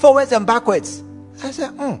ball forwards and backwards. I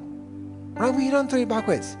said, rugby, you don't throw it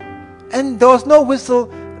backwards. And there was no whistle,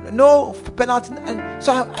 no penalty. And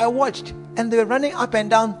so I watched, and they were running up and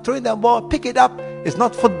down, throwing the ball, pick it up. It's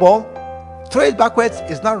not football. Throw it backwards,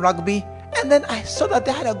 it's not rugby. And then I saw that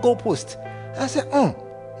they had a goalpost. I said,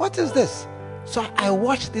 what is this? So I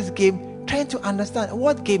watched this game, trying to understand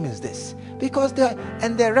what game is this. Because the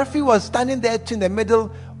referee was standing there in the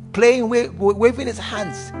middle, playing, waving his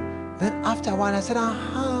hands. Then after a while, I said,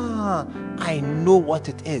 I know what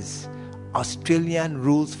it is, Australian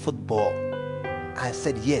rules football, I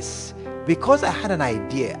said yes. Because I had an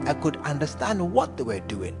idea, I could understand what they were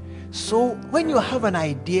doing. So when you have an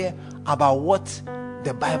idea about what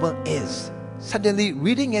the Bible is, suddenly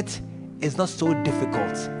reading it is not so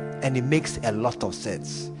difficult and it makes a lot of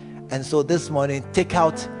sense. And so this morning, take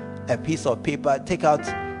out a piece of paper, take out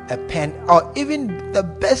a pen, or even the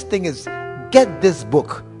best thing is get this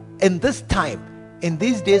book. In this time, in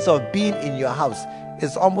these days of being in your house,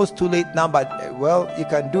 it's almost too late now, but well, you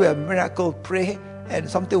can do a miracle, pray, and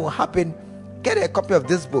something will happen. Get a copy of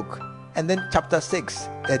this book. And then chapter 6,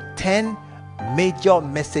 the 10 major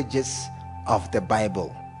messages of the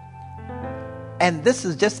Bible. And this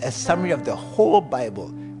is just a summary of the whole Bible.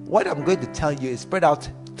 What I'm going to tell you is spread out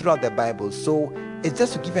throughout the Bible. So it's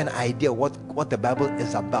just to give you an idea what the Bible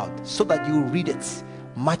is about, so that you read it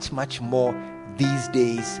much, much more these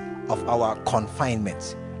days of our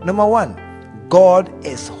confinement. Number 1, God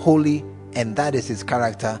is holy, and that is his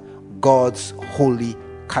character. God's holy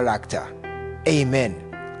character. Amen.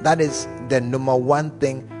 That is the number 1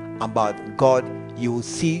 thing about God. You will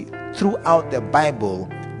see throughout the Bible,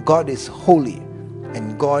 God is holy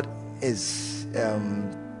and God is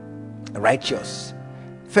righteous.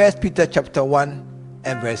 1 Peter chapter 1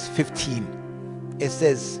 and verse 15, it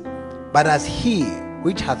says, "But as he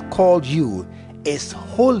which hath called you is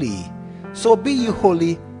holy, so be ye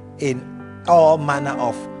holy in all manner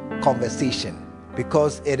of conversation,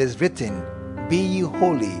 because it is written, be ye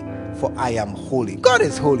holy, for I am holy." God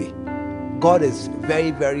is holy. God is very,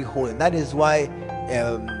 very holy. That is why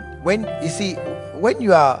when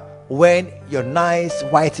you are wearing your nice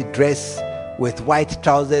white dress with white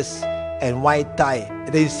trousers and white tie,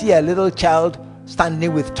 then you see a little child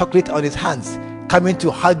standing with chocolate on his hands coming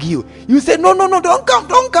to hug you, you say, no, don't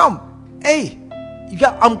come. Hey,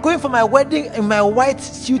 I'm going for my wedding in my white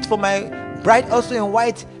suit, for my bride also in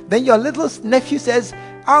white. Then your little nephew says,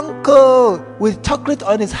 uncle, with chocolate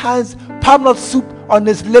on his hands, palm nut soup on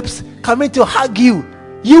his lips, coming to hug you.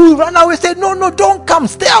 You will run away, say, no, don't come,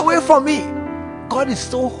 stay away from me. God is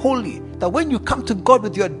so holy that when you come to God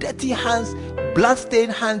with your dirty hands,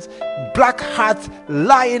 blood-stained hands, black heart,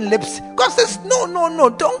 lying lips, God says, no,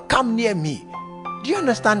 don't come near me. Do you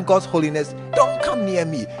understand God's holiness? Don't come near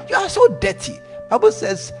me. You are so dirty. Bible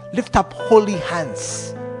says, lift up holy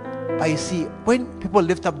hands. But you see, when people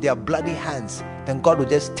lift up their bloody hands, then God will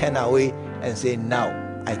just turn away and say, now,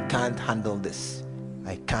 I can't handle this.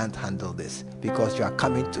 I can't handle this, because you are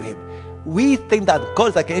coming to him. We think that God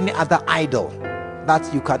is like any other idol that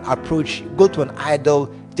you can approach. Go to an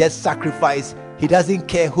idol, just sacrifice. He doesn't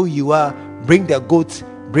care who you are. Bring the goats,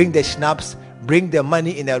 bring the schnapps, bring the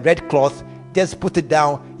money in a red cloth. Just put it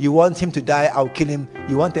down. You want him to die, I'll kill him.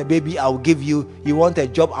 You want a baby, I'll give you. You want a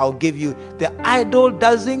job, I'll give you. The idol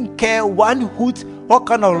doesn't care one hoot what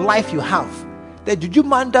kind of life you have. The juju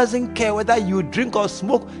man doesn't care whether you drink or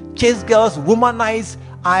smoke, chase girls, womanize,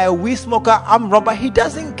 I a weed smoker, I'm robber. He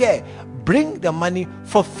doesn't care. Bring the money,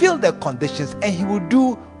 fulfill the conditions, and he will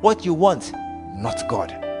do what you want. Not God.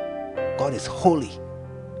 God is holy.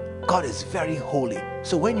 God is very holy.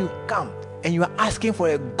 So when you come and you are asking for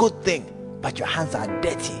a good thing, but your hands are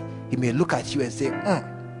dirty, he may look at you and say, go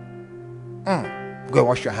and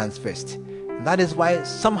wash your hands first. And that is why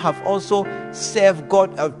some have also served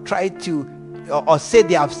God, have tried to, or say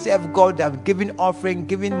they have served God, they have given offering,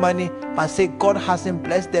 given money, but say God hasn't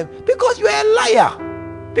blessed them, because you are a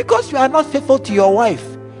liar, because you are not faithful to your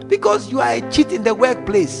wife, because you are a cheat in the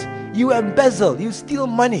workplace, you embezzle, you steal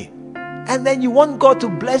money, and then you want God to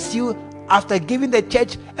bless you after giving the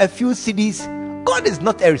church a few CDs. God is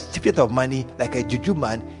not a recipient of money like a juju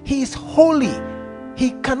man. He is holy. He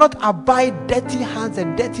cannot abide dirty hands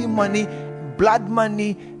and dirty money, blood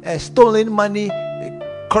money, stolen money,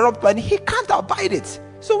 corrupt money. He can't abide it.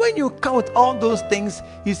 So when you count all those things,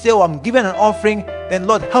 you say, I'm giving an offering, then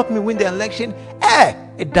Lord help me win the election.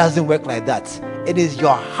 It doesn't work like that. It is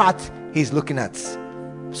your heart he's looking at.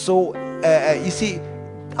 So you see,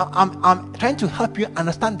 I'm trying to help you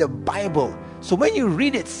understand the Bible. So when you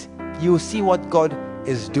read it, you will see what God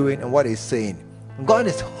is doing and what he's saying. God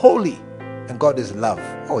is holy and God is love.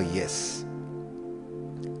 Oh yes.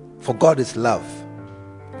 For God is love.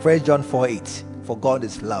 1 John 4:8. For God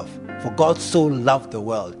is love. For God so loved the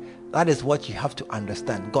world. That is what you have to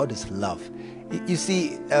understand. God is love. You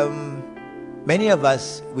see, many of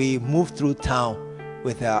us, we move through town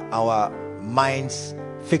with our minds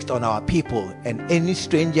fixed on our people, and any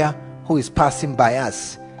stranger who is passing by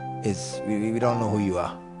us we don't know who you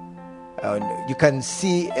are. You can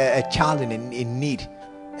see a child in need,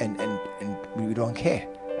 and we don't care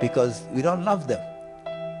because we don't love them.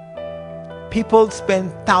 People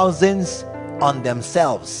spend thousands on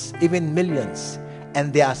themselves, even millions.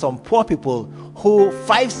 And there are some poor people who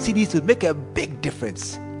 5 cedis would make a big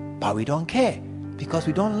difference, but we don't care because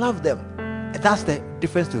we don't love them. And that's the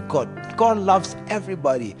difference to God. God loves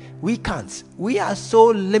everybody. We can't. We are so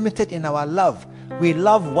limited in our love. We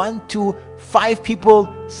love 1, 2, 5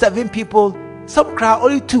 people, 7 people. Some cry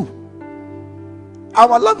only 2.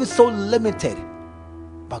 Our love is so limited.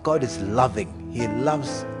 But God is loving. He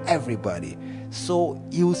loves everybody. So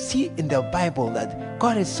you see in the Bible that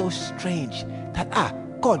God is so strange that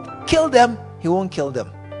God, kill them. He won't kill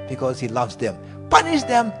them because he loves them. Punish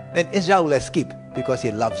them, then Israel will escape because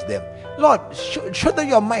he loves them. Lord, show them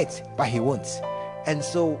your might, but he won't. And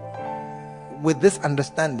so with this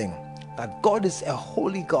understanding that God is a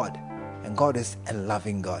holy God and God is a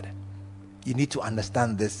loving God, you need to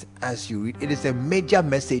understand this as you read. It is a major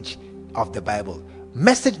message of the Bible.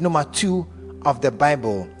 Message number 2 of the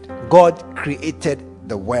Bible: God created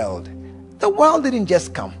the world. The world didn't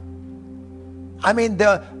just come. I mean,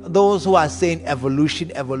 those who are saying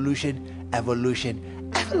evolution,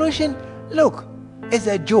 look, it's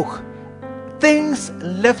a joke. Things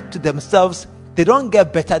left to themselves, they don't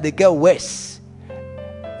get better, they get worse.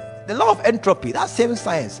 The law of entropy, that same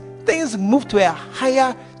science. Things move to a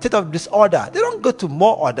higher state of disorder. They don't go to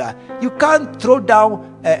more order. You can't throw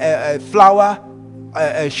down flour,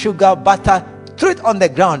 sugar, butter, throw it on the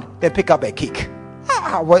ground, then pick up a cake.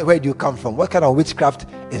 Where do you come from? What kind of witchcraft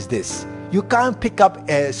is this? You can't pick up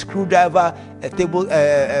a screwdriver, a table,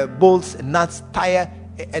 bolts, nuts, tire,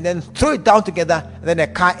 and then throw it down together, and then a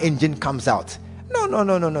car engine comes out. No.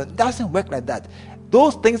 It doesn't work like that.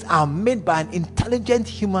 Those things are made by an intelligent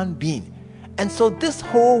human being. And so this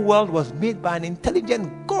whole world was made by an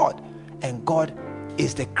intelligent God. And God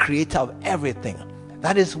is the creator of everything.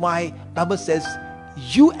 That is why the Bible says,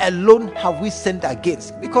 you alone have we sinned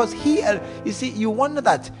against. Because you see, you wonder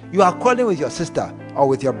that you are quarreling with your sister or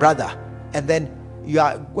with your brother, and then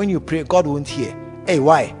when you pray, God won't hear. Hey,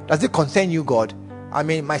 why? Does it concern you, God? I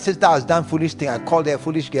mean, my sister has done foolish thing. I called her a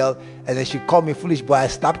foolish girl, and then she called me foolish boy. I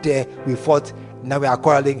slapped her. We fought. Now we are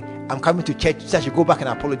quarreling. I'm coming to church, so I should go back and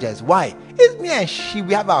apologize. Why? It's me and she.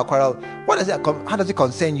 We have our quarrel. How does it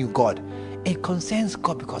concern you, God? It concerns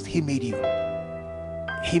God because He made you.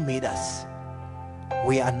 He made us.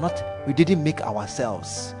 We didn't make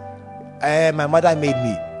ourselves. My mother made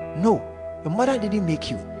me. No, your mother didn't make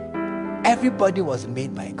you. Everybody was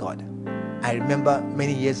made by God. I remember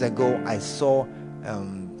many years ago, I saw,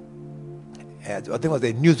 I think it was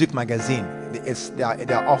the Newsweek magazine.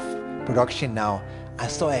 They're off production now. I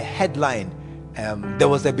saw a headline. There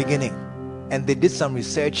was a beginning, and they did some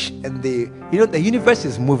research, and the universe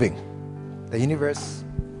is moving. The universe,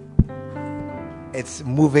 it's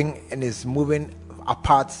moving and it's moving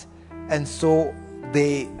apart, and so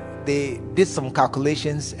they did some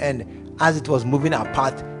calculations, and as it was moving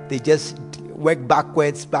apart, they just worked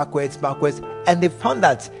backwards, and they found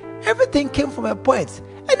that everything came from a point.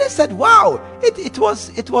 And they said, wow,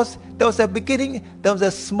 there was a beginning, there was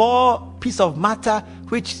a small piece of matter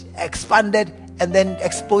which expanded and then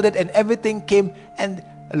exploded, and everything came. And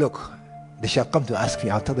look, they shall come to ask me,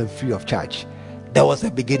 I'll tell them free of charge. There was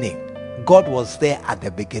a beginning. God was there at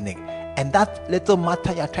the beginning. And that little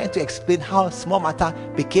matter, you're trying to explain how small matter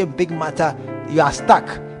became big matter, you are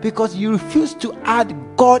stuck because you refuse to add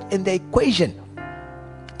God in the equation.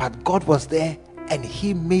 But God was there and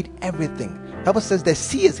He made everything. The Bible says the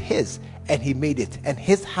sea is His and He made it, and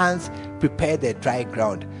His hands prepared the dry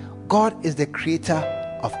ground. God is the creator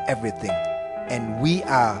of everything. And we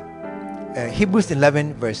are, Hebrews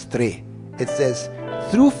 11 verse 3, it says,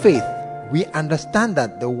 through faith we understand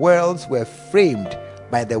that the worlds were framed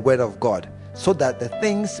by the word of God, so that the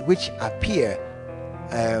things which appear,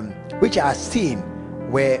 which are seen,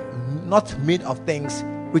 were not made of things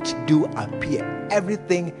which do appear.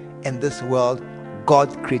 Everything in this world,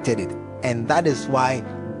 God created it. And that is why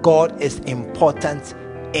God is important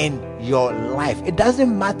in your life. It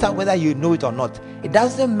doesn't matter whether you know it or not. It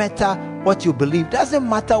doesn't matter what you believe. It doesn't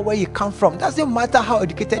matter where you come from. It doesn't matter how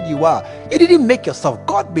educated you are. You didn't make yourself.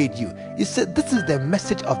 God made you. You said this is the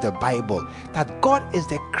message of the Bible, that God is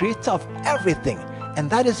the creator of everything. And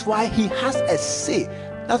that is why He has a say.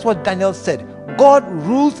 That's what Daniel said. God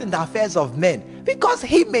rules in the affairs of men because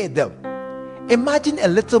He made them. Imagine a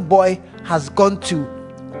little boy has gone to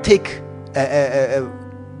take a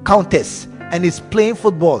countess and he's playing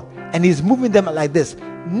football and he's moving them like this.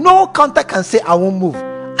 No counter can say I won't move.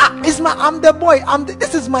 I'm the boy.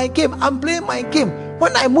 This is my game. I'm playing my game.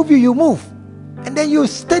 When I move you, you move, and then you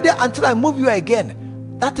stay there until I move you again.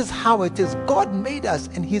 That is how it is. God made us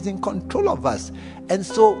and He's in control of us. And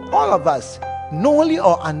so all of us, knowingly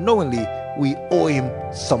or unknowingly, we owe Him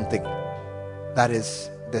something. That is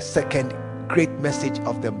the second great message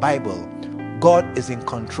of the Bible. God is in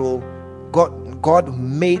control. God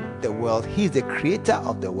made the world. He's the creator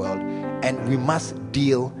of the world, and we must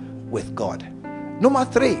deal with God. Number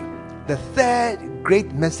 3, the third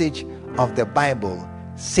great message of the Bible.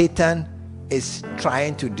 Satan is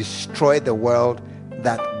trying to destroy the world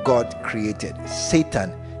that God created.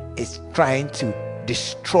 Satan is trying to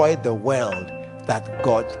destroy the world that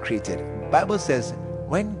God created. The Bible says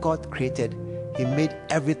when God created, he made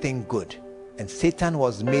everything good, and Satan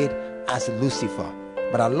was made as Lucifer.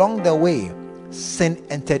 But along the way, sin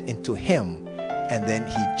entered into him, and then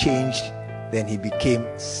he changed, then he became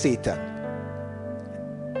Satan.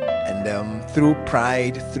 And through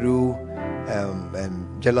pride, through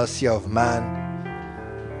jealousy of man,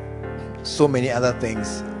 so many other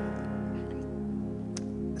things,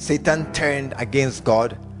 Satan turned against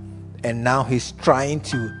God, and now he's trying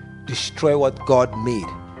to destroy what God made,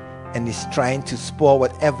 and he's trying to spoil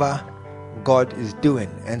whatever God is doing.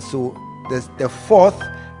 And so the fourth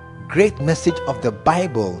great message of the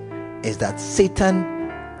Bible is that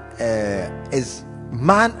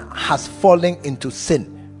man has fallen into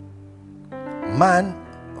sin. Man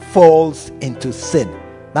falls into sin.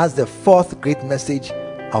 That's the fourth great message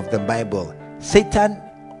of the Bible. Satan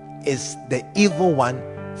is the evil one.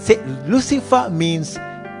 Lucifer means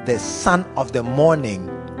the son of the morning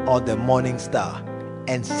or the morning star,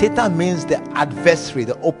 and Satan means the adversary,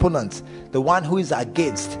 the opponent, the one who is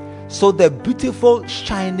against. So the beautiful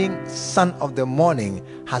shining son of the morning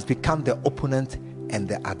has become the opponent and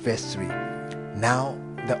the adversary. Now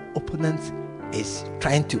the opponent is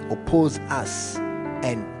trying to oppose us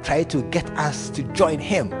and try to get us to join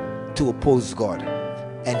him to oppose God,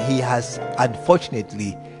 and he has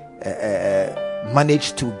unfortunately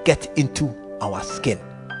managed to get into our skin,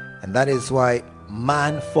 and that is why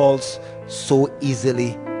man falls so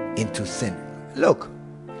easily into sin. Look,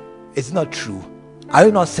 it's not true. Are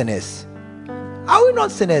we not sinners? Are we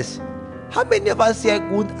not sinners? How many of us here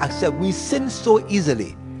would accept we sin so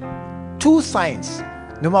easily? 2 signs.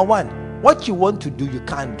 Number 1, what you want to do, you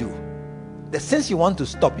can't do. The sins you want to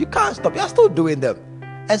stop, you can't stop. You're still doing them.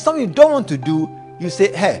 And some you don't want to do, you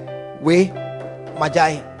say, hey, wait,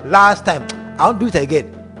 Majai, last time, I won't do it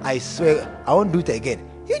again. I swear, I won't do it again.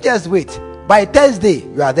 You just wait. By Thursday,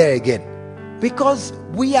 you are there again. Because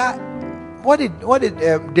we are, what did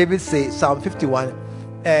David say, Psalm 51?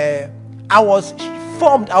 I was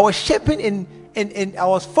formed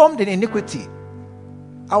in iniquity.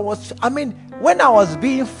 When I was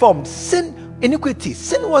being formed, sin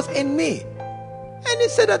was in me. And he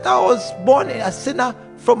said that I was born a sinner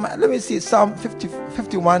from, let me see, Psalm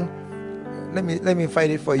 51. Let me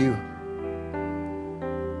find it for you.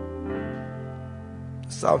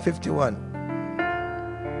 Psalm 51.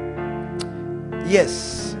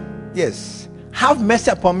 Yes. Have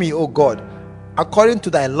mercy upon me, O God, according to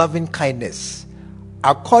thy loving kindness.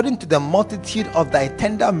 According to the multitude of thy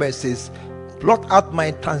tender mercies, blot out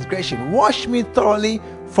my transgression. Wash me thoroughly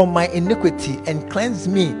from my iniquity and cleanse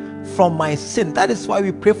me from my sin. That is why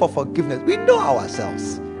we pray for forgiveness. We know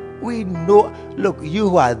ourselves. We know. Look, you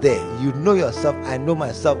who are there, you know yourself. I know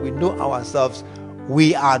myself. We know ourselves.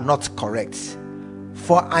 We are not correct.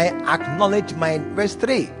 For I acknowledge verse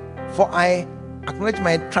 3. For I acknowledge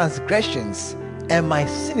my transgressions, and my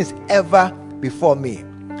sin is ever before me.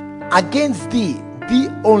 Against thee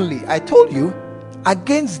only, I told you,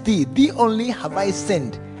 against thee only have I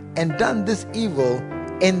sinned, and done this evil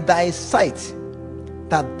in thy sight,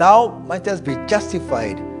 that thou mightest be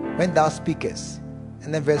justified when thou speakest.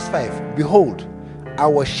 And then verse 5, behold, I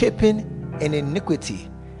was shapen in iniquity,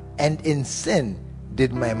 and in sin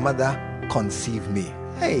did my mother conceive me.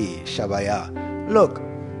 Hey, Shabaya, look,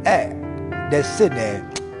 the sin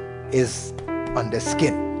is on the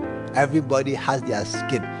skin. Everybody has their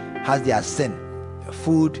skin, has their sin.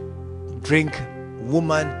 Food, drink,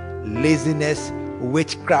 woman, laziness,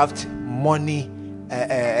 witchcraft, money,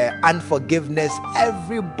 unforgiveness.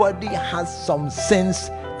 Everybody has some sins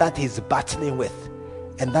that he's battling with.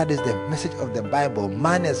 And that is the message of the Bible.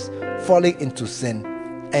 Man is falling into sin,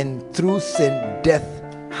 and through sin, death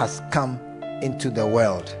has come into the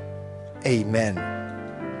world. Amen.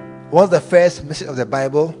 What's the first message of the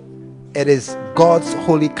Bible? It is God's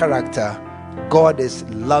holy character. God is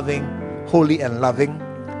loving, holy and loving.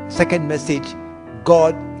 Second message,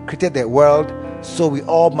 God created the world, so we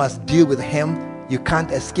all must deal with him. You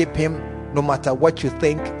can't escape him. No matter what you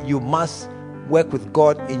think, you must work with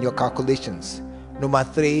God in your calculations. Number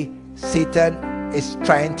 3, Satan is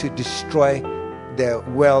trying to destroy the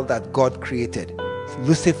world that God created.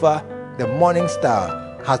 Lucifer, the morning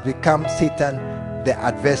star, has become Satan, the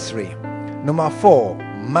adversary. Number 4,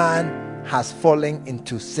 man has fallen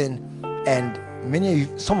into sin, and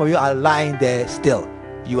some of you are lying there still.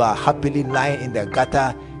 You are happily lying in the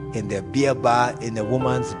gutter, in the beer bar, in a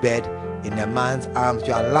woman's bed, in a man's arms.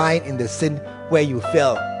 You are lying in the sin where you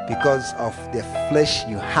fell because of the flesh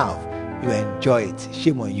you have. You enjoy it.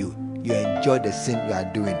 Shame on you. You enjoy the sin you are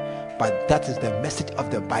doing. But that is the message of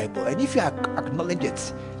the Bible. And if you acknowledge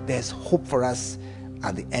it, there's hope for us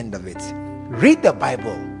at the end of it. Read the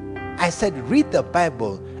Bible. I said read the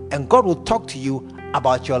Bible, and God will talk to you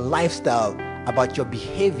about your lifestyle, about your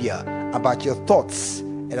behavior, about your thoughts,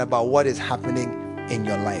 and about what is happening in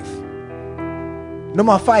your life.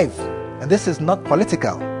 Number 5, and this is not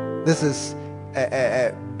political, this is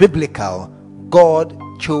biblical. God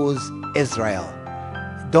chose Israel.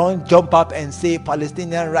 Don't jump up and say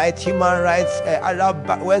Palestinian rights, human rights, Arab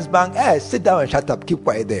West Bank. Sit down and shut up. Keep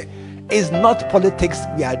quiet there. It's not politics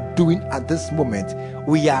we are doing at this moment.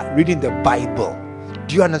 We are reading the Bible.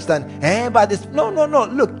 Do you understand? But this, no.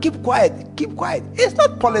 Look, keep quiet. Keep quiet. It's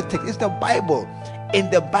not politics. It's the Bible. In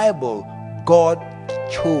the Bible, God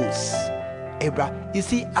chose Abraham. You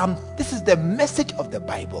see, this is the message of the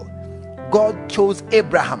Bible. God chose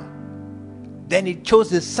Abraham. Then he chose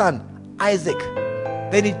his son Isaac.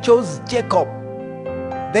 Then he chose Jacob.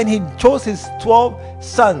 Then he chose his 12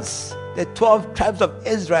 sons, the 12 tribes of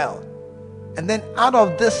Israel. And then out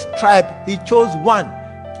of this tribe, he chose one,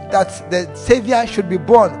 that the Savior should be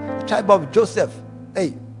born, the tribe of Joseph.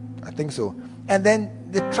 I think so. And then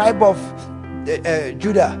the tribe of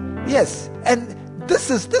Judah. Yes. And this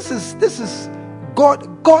is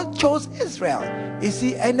God. God chose Israel. You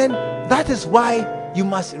see, and then that is why you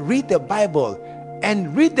must read the Bible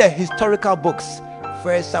and read the historical books.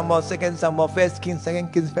 1 Samuel, 2 Samuel, 1 Kings, 2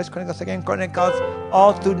 Kings, 1 Chronicles, 2 Chronicles,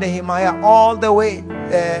 all through Nehemiah, all the way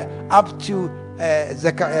up to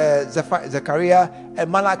Zechariah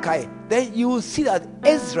and Malachi. Then you will see that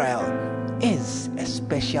Israel is a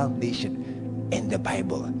special nation in the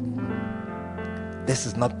Bible. This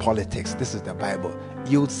is not politics, this is the Bible.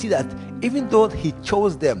 You will see that even though he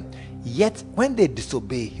chose them, yet when they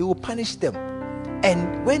disobey, he will punish them.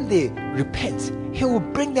 And when they repent, he will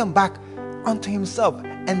bring them back unto himself.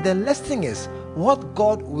 And the last thing is, what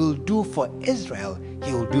God will do for Israel,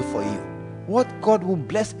 he will do for you. What God will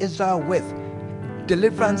bless Israel with,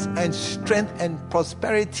 deliverance and strength and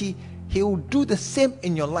prosperity, he will do the same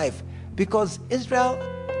in your life. Because Israel,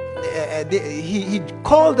 he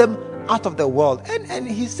called them out of the world, and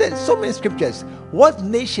he said so many scriptures, what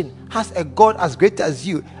nation has a God as great as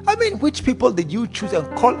you? I mean, which people did you choose and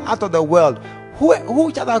call out of the world?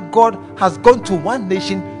 Which other God has gone to one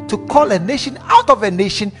nation to call a nation out of a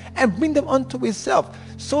nation and bring them unto himself?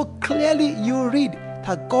 So clearly you read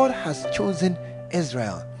that God has chosen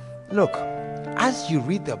Israel. Look, as you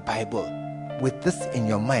read the Bible with this in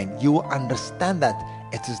your mind, you will understand that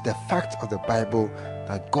it is the fact of the Bible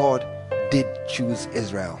that God did choose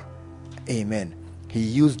Israel. Amen. He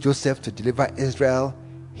used Joseph to deliver Israel.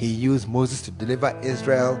 He used Moses to deliver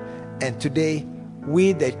Israel. And today,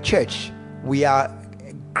 we the church, we are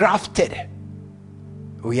grafted.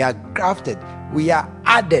 We are grafted. We are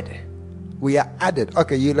added. We are added.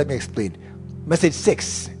 Okay, let me explain. Message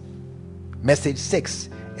 6. Message 6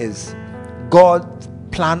 is God's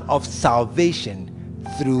plan of salvation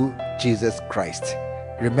through Jesus Christ.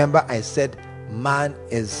 Remember, I said man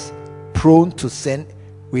is prone to sin.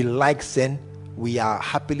 We like sin. We are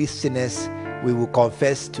happily sinners. We will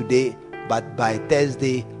confess today, but by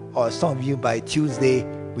Thursday, or some of you by Tuesday,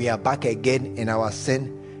 we are back again in our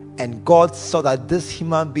sin. And God saw that this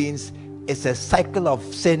human beings is a cycle of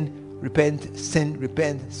sin, repent, sin,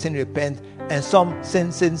 repent, sin, repent, and some sin,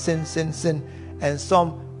 and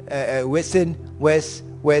some sin, worse.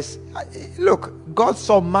 Look, God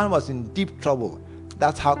saw man was in deep trouble.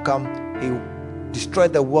 That's how come he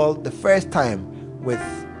destroyed the world the first time with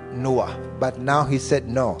Noah. But now he said,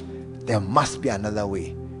 no, there must be another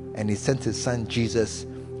way. And he sent his son Jesus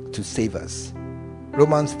to save us.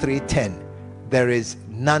 Romans 3:10, there is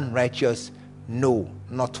none righteous, no,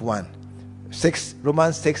 not one.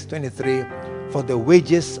 Romans 6:23, for the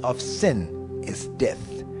wages of sin is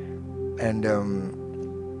death. And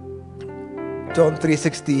John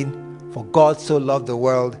 3:16, for God so loved the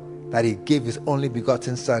world that he gave his only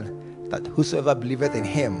begotten son, that whosoever believeth in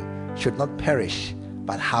him should not perish,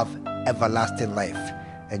 but have everlasting life.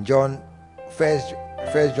 And John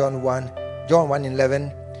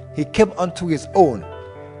 1:11, he came unto his own,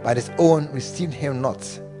 but his own received him not.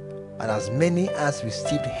 And as many as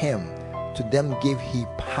received him, to them gave he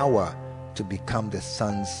power to become the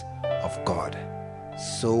sons of God.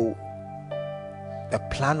 So the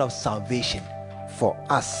plan of salvation for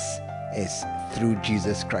us is through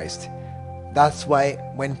Jesus Christ. That's why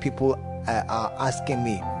when people are asking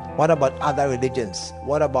me, what about other religions?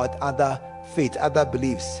 What about other faiths, other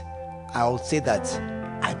beliefs? I will say that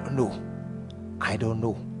I don't know. I don't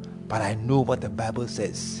know. But I know what the Bible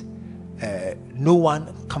says. No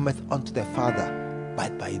one cometh unto the Father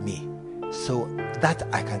but by me. So that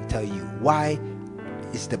I can tell you. Why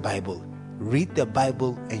is the Bible? Read the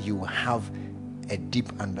Bible and you will have a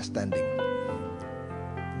deep understanding.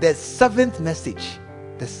 The seventh message,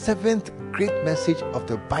 the seventh great message of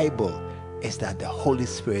the Bible is that the Holy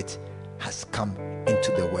Spirit has come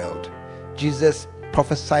into the world. Jesus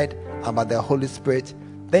prophesied about the Holy Spirit.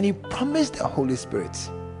 Then he promised the Holy Spirit.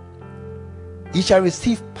 Ye shall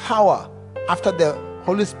receive power after the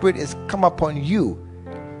Holy Spirit is come upon you,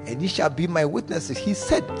 and ye shall be my witnesses. He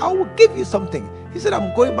said, I will give you something. He said,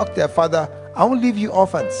 I'm going back to the Father. I won't leave you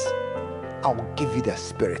orphans. I will give you the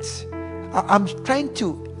Spirit. I'm trying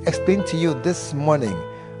to explain to you this morning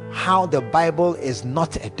how the Bible is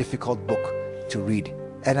not a difficult book to read.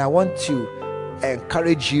 And I want to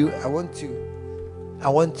encourage you. I want to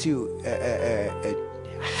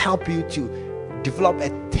help you to develop a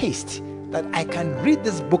taste that I can read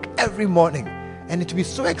this book every morning, and it will be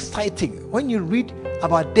so exciting. When you read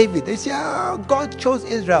about David, they say, God chose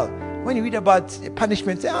Israel. When you read about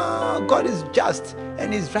punishment, God is just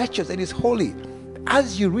and is righteous and is holy.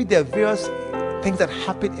 As you read the various things that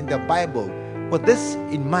happen in the Bible, with this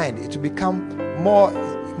in mind, it will become more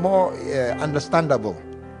understandable.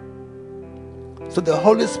 So the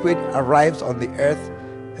Holy Spirit arrives on the earth,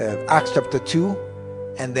 Acts chapter 2,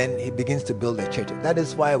 and then he begins to build a church. That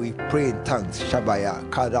is why we pray in tongues. Shabaya,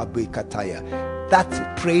 Karabi Kataya.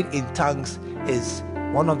 That praying in tongues is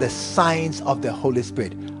one of the signs of the Holy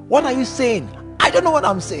Spirit. What are you saying? I don't know what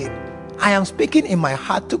I'm saying. I am speaking in my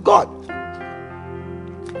heart to God.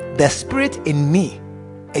 The Spirit in me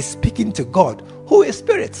is speaking to God, who is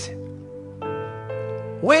Spirit.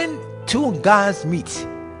 When two guys meet,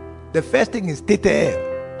 the first thing is tete.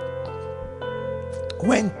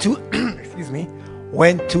 When two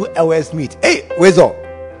hours meet, hey, where's all?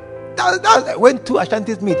 That's when two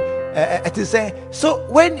Ashantis meet. It is saying, so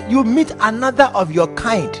when you meet another of your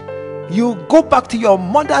kind, you go back to your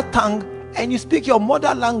mother tongue and you speak your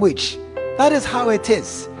mother language. That is how it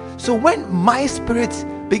is. So when my spirit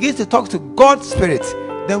begins to talk to God's spirit,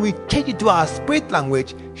 then we change it to our spirit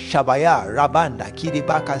language. Shabaya, Rabanda,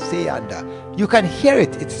 Kiribaka, Seyanda. You can hear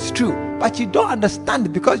it, it's true, but you don't understand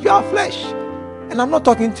it because you are flesh. And I'm not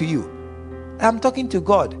talking to you. I'm talking to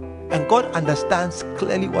God, and God understands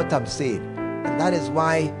clearly what I'm saying. And that is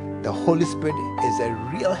why the Holy Spirit is a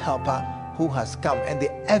real helper who has come, and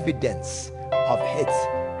the evidence of it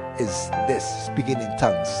is this: speaking in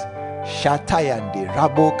tongues. Shatayande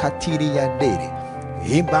rabo katiri yandere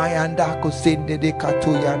himbayanda kusende de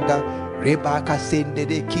katuyanda rebaka sende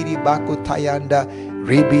de kiribako tayanda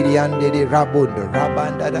rebiriande de rabondo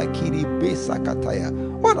rabanda da kiribesa kataya.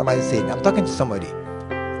 What am I saying? I'm talking to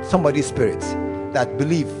somebody's spirit that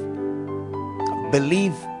believe.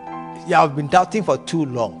 You have been doubting for too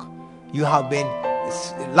long. You have been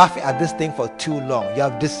laughing at this thing for too long. You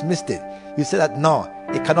have dismissed it. You say that no,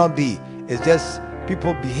 it cannot be. It's just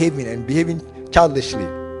people behaving childishly.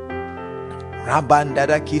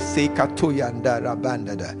 Rabandada kise katoyanda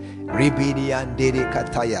rabandada ribidiyandere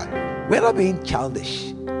kataya. We are not being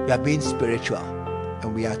childish. We are being spiritual,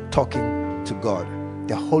 and we are talking to God.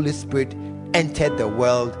 The Holy Spirit entered the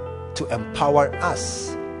world to empower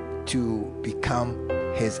us to become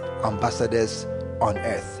his ambassadors on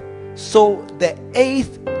earth. So the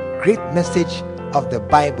eighth great message of the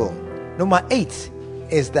Bible, number 8,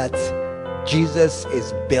 is that Jesus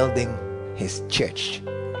is building his church.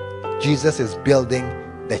 Jesus is building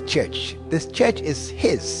the church. This church is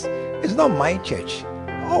his. It's not my church.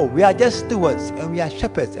 Oh, we are just stewards, and we are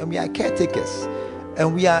shepherds, and we are caretakers,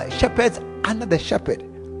 and we are shepherds under the shepherd.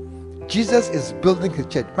 Jesus is building his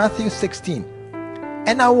church. Matthew 16.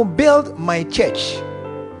 And I will build my church.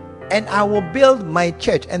 And I will build my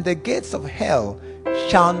church, and the gates of hell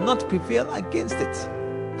shall not prevail against it.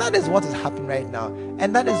 That is what is happening right now.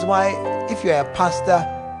 And that is why, if you are a pastor,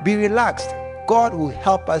 be relaxed. God will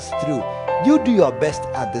help us through. You do your best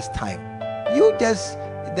at this time. You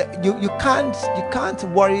can't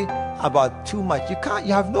worry about too much. You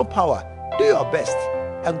have no power. Do your best,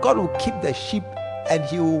 and God will keep the sheep, and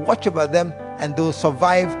he will watch over them, and they will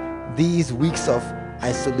survive these weeks of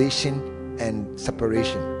isolation and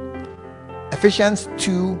separation. Ephesians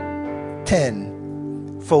 2:10.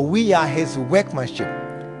 For we are his workmanship,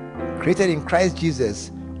 created in Christ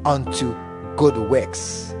Jesus unto good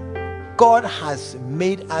works. God has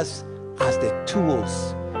made us as the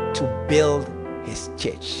tools to build his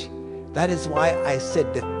church. That is why I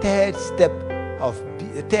said the third step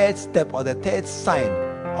the third step or the third sign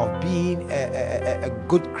of being a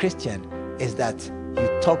good Christian is that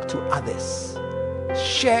you talk to others.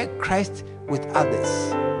 Share Christ with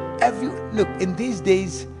others. Look, in these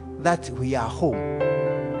days that we are home,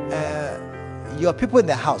 your people in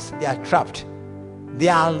the house, they are trapped. They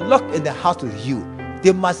are locked in the house with you.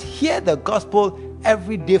 They must hear the gospel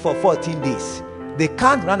every day for 14 days. They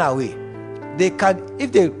can't run away. They can,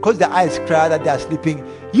 if they close their eyes, cry that they are sleeping,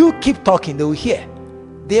 you keep talking, they will hear.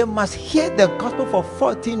 They must hear the gospel for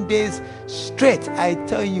 14 days straight. I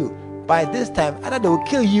tell you, by this time, either they will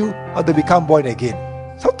kill you or they become born again.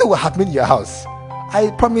 Something will happen in your house.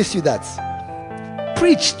 I promise you that.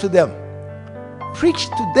 Preach to them. Preach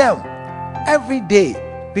to them every day,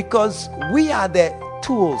 because we are the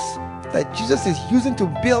tools that Jesus is using to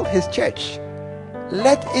build his church.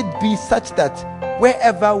 Let it be such that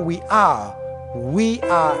wherever we are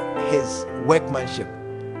his workmanship,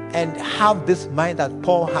 and have this mind that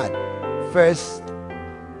Paul had.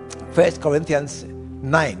 First Corinthians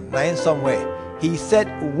 9 somewhere, he said,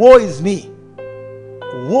 woe is me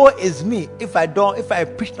if I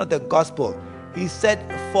preach not the gospel. He said,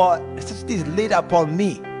 for necessity is laid upon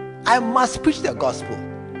me, I must preach the gospel.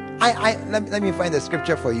 Let me find the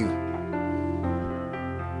scripture for you.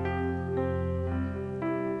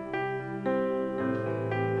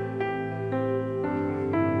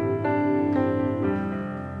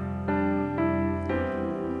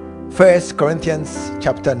 First Corinthians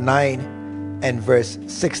chapter 9 and verse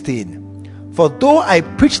 16. For though I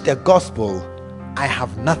preach the gospel, I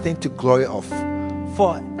have nothing to glory of,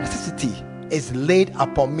 for necessity is laid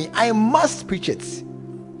upon me. I must preach it.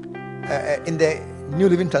 In the New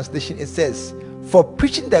Living Translation, it says, for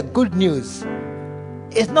preaching the good news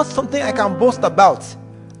is not something I can boast about.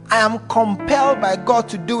 I am compelled by God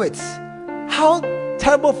to do it. How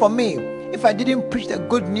terrible for me if I didn't preach the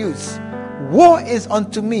good news. Woe is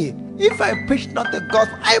unto me if I preach not the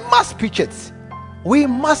gospel. I must preach it. We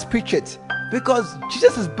must preach it, because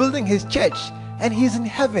Jesus is building his church and he's in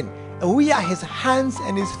heaven, and we are his hands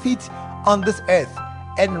and his feet on this earth.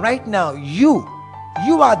 And right now, you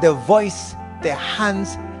are the voice, the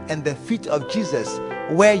hands and the feet of Jesus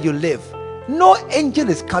where you live. No angel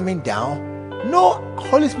is coming down. No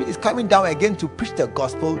Holy Spirit is coming down again to preach the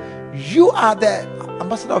gospel. You are the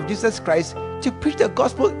ambassador of Jesus Christ to preach the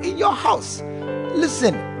gospel in your house.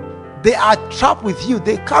 Listen, they are trapped with you.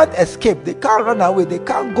 They can't escape. They can't run away. They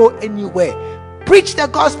can't go anywhere. Preach the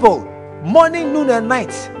gospel morning, noon and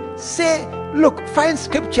night. Say, look, find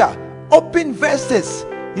scripture, open verses.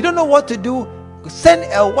 You don't know what to do, send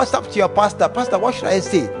a WhatsApp to your pastor. Pastor, what should I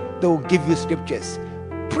say? They will give you scriptures.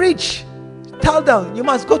 Preach. Tell them you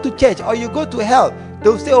must go to church or you go to hell. They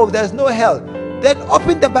will say, oh, there's no hell. Then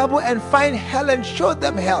open the Bible and find hell and show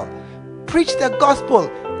them hell. Preach the gospel.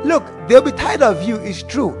 Look, they'll be tired of you, it's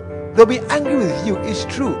true. They'll be angry with you, it's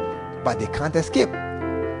true. But they can't escape.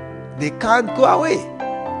 They can't go away.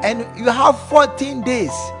 And you have 14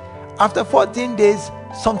 days. After 14 days,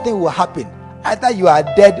 something will happen. Either you are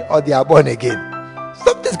dead or they are born again.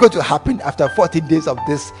 Something's going to happen after 14 days of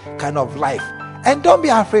this kind of life. And don't be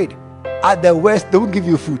afraid. At the worst, they won't give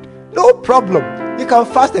you food. No problem. You can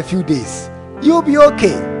fast a few days. You'll be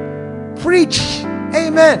okay. Preach.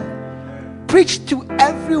 Amen. Preach to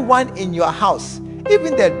everyone in your house.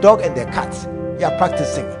 Even the dog and the cat. You are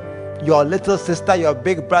practicing. Your little sister, your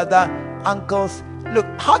big brother, uncles. Look,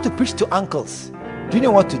 how to preach to uncles. Do you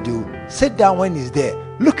know what to do? Sit down when he's there.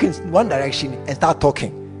 Look in one direction and start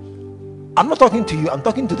talking. I'm not talking to you. I'm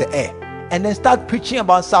talking to the air. And then start preaching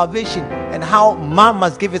about salvation and how man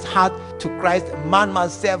must give his heart to Christ. Man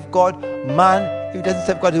must serve God. Man, if he doesn't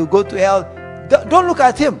serve God, he will go to hell. Don't look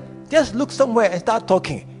at him. Just look somewhere and start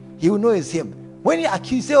talking. He will know it's him. When he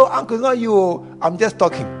accuses, say, oh, uncle, it's not you. I'm just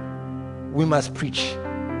talking. We must preach.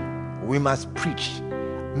 We must preach.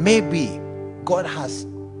 Maybe God has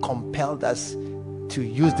compelled us to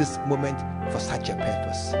use this moment for such a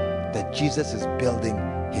purpose, that Jesus is building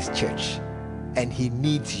his church and he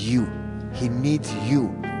needs you. He needs you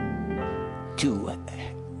to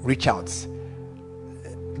reach out.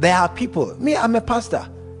 There are people. Me, I'm a pastor.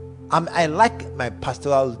 I like my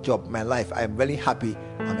pastoral job, my life. I'm really happy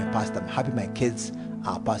I'm a pastor. I'm happy my kids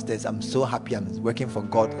are pastors. I'm so happy I'm working for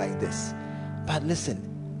God like this. But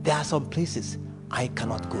listen, there are some places I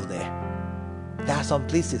cannot go there. There are some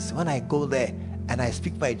places when I go there and I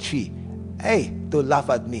speak my tree, hey, they'll laugh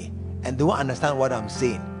at me and they won't understand what I'm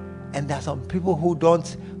saying. And there are some people who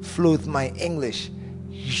don't flow with my English.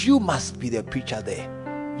 You must be the preacher there.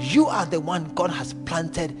 You are the one God has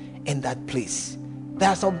planted in that place. There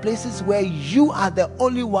are some places where you are the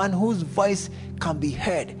only one whose voice can be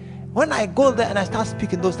heard. When I go there and I start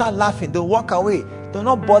speaking, they'll start laughing, they'll walk away, they'll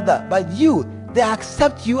not bother. But you, they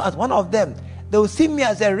accept you as one of them. They'll see me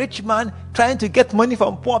as a rich man trying to get money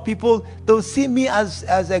from poor people. They'll see me as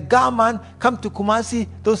a garman come to Kumasi.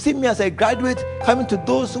 They'll see me as a graduate coming to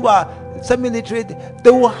those who are semi-literate.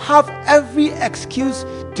 They will have every excuse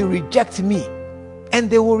to reject me. And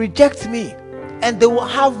they will reject me. And they will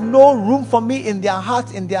have no room for me in their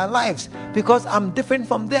hearts, in their lives, because I'm different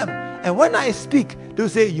from them. And when I speak, they'll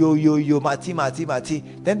say, yo, Mati.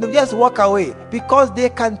 Then they'll just walk away, because they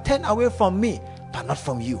can turn away from me, but not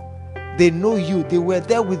from you. They know you. They were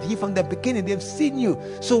there with you from the beginning. They've seen you.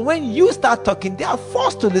 So when you start talking, they are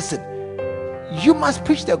forced to listen. You must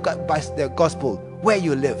preach the gospel where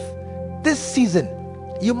you live. This season,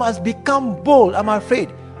 you must become bold. I'm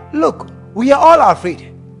afraid. Look, we are all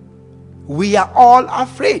afraid. We are all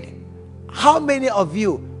afraid. How many of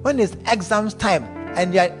you, when it's exams time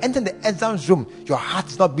and you are entering the exams room, your heart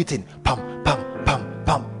is not beating? Pam, pam, pam,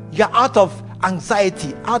 pam. You are out of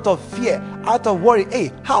anxiety, out of fear, out of worry.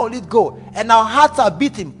 Hey, how will it go? And our hearts are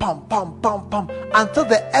beating, pam, pam, pam, pam, until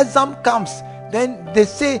the exam comes. Then they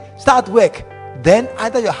say, start work. Then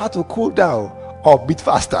either your heart will cool down or beat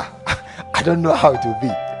faster. I don't know how it will be.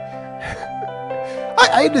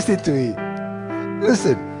 Are you listening to me?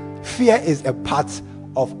 Listen, fear is a part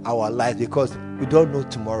of our lives because we don't know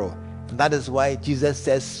tomorrow. And that is why Jesus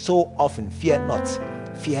says so often, fear not,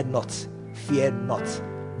 fear not, fear not.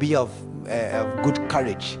 Be of good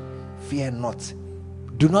courage. Fear not.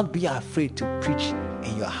 Do not be afraid to preach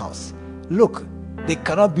in your house. Look, they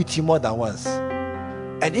cannot beat you more than once.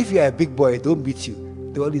 And if you are a big boy, they don't beat you.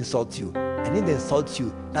 They will insult you. And if they insult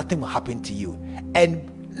you, nothing will happen to you.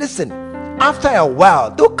 And listen, after a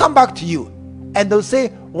while, they'll come back to you. And they'll say,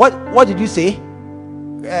 what did you say?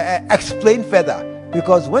 Explain further.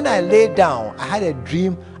 Because when I lay down, I had a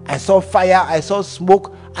dream. I saw fire. I saw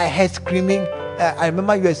smoke. I heard screaming. I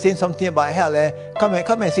remember you were saying something about hell. Come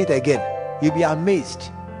and say it again. You'll be amazed.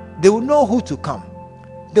 They will know who to come.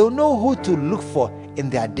 They will know who to look for in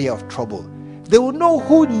their day of trouble. They will know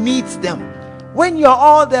who needs them. When you're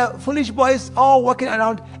all the foolish boys all walking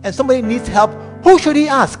around and somebody needs help, who should he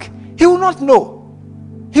ask? He will not know.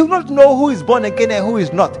 He will not know who is born again and who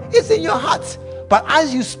is not. It's in your heart. But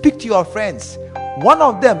as you speak to your friends, one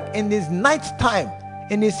of them in his night time,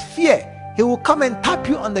 in his fear, he will come and tap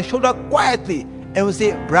you on the shoulder quietly and will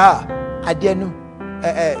say, brah,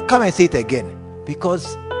 come and say it again.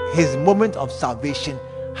 Because his moment of salvation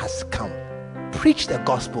has come. Preach the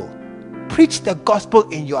gospel. Preach the gospel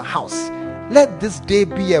in your house. Let this day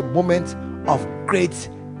be a moment of great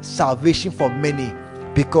salvation for many,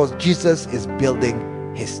 because Jesus is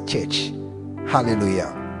building his church.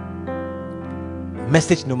 Hallelujah.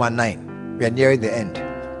 Message number 9. We are nearing the end.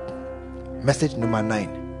 Message number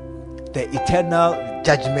 9. The eternal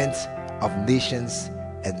judgment of nations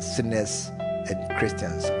and sinners and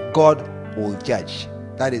Christians. God will judge.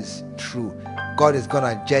 That is true. God is going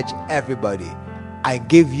to judge everybody. I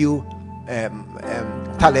gave you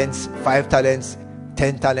talents, 5 talents,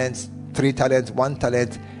 10 talents, 3 talents, 1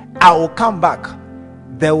 talent. I will come back.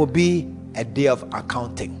 There will be a day of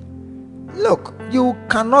accounting. Look, you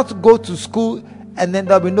cannot go to school and then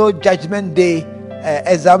there will be no judgment day,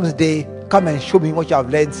 exams day. Come and show me what you have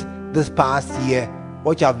learned this past year,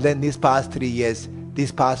 what you have learned these past 3 years,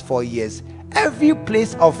 these past 4 years. Every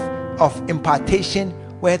place of impartation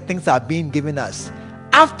where things are being given us,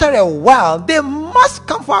 after a while they must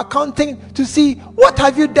come for accounting to see what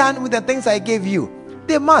have you done with the things I gave you.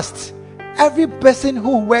 They must. Every person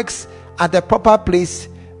who works at the proper place,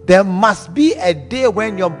 there must be a day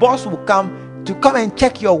when your boss will come and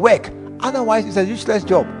check your work. Otherwise it's a useless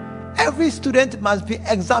job. Every student must be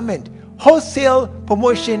examined. Wholesale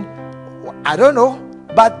promotion, I don't know,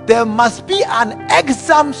 but there must be an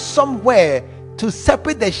exam somewhere to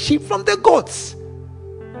separate the sheep from the goats.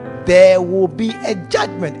 There will be a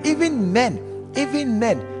judgment. Even men,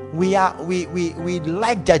 we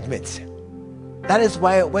like judgment. That is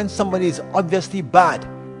why when somebody is obviously bad,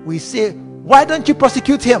 we say, why don't you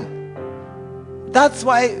prosecute him? That's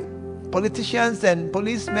why politicians and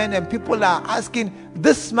policemen and people are asking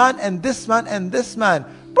this man and this man and this man,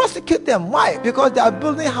 prosecute them. Why? Because they are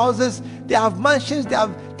building houses, they have mansions, they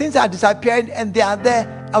have things that are disappearing, and they are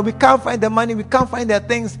there, and we can't find the money, we can't find their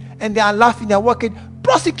things, and they are laughing, they are working.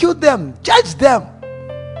 Prosecute them, judge them.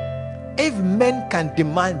 If men can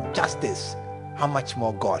demand justice, how much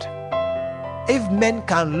more God? If men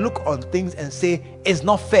can look on things and say it's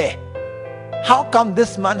not fair, how come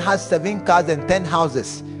this man has 7 cars and 10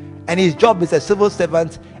 houses, and his job is a civil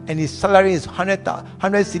servant, and his salary is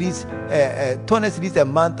 100 cities, 200 cities a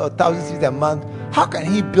month, or 1,000 cities a month? How can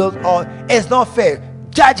he build all? It's not fair.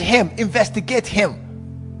 judge him, investigate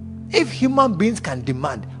him. If human beings can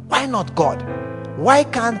demand, why not God? Why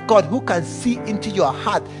can't God, who can see into your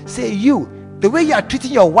heart, say, you, the way you are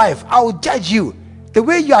treating your wife, I will judge you. The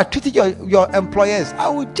way you are treating your employers, I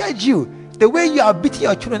will judge you. The way you are beating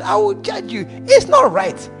your children, I will judge you. It's not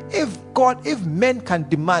right. If men can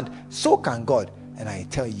demand, so can God. And I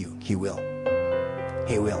tell you, he will.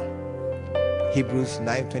 He will. Hebrews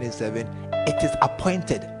 9:27, it is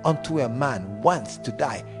appointed unto a man once to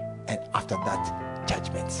die, and after that,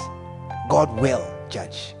 judgment. God will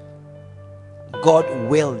judge. God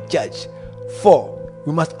will judge. For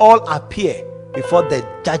we must all appear before the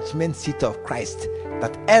judgment seat of Christ,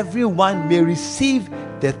 that everyone may receive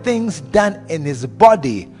the things done in his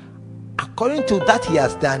body according to that he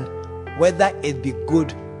has done, whether it be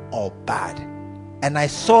good or bad. And I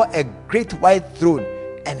saw a great white throne,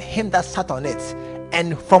 and him that sat on it,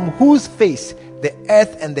 and from whose face the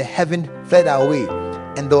earth and the heaven fled away,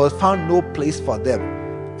 and there was found no place for them.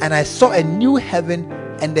 And I saw a new heaven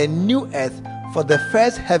and a new earth, for the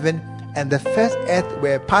first heaven and the first earth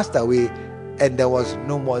were passed away, and there was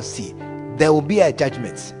no more sea. There will be a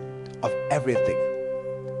judgment of everything.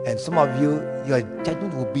 And some of you, your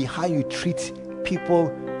judgment will be how you treat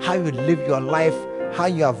people, how you live your life, how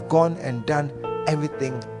you have gone and done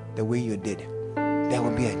everything the way you did. There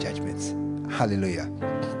will be a judgment. Hallelujah.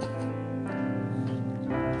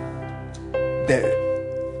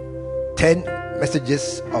 The 10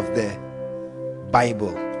 messages of the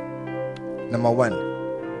Bible. Number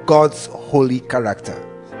 1, God's holy character.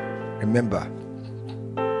 Remember,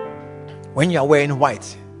 when you are wearing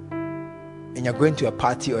white and you're going to a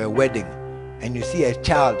party or a wedding, and you see a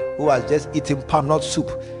child who has just eaten palm nut soup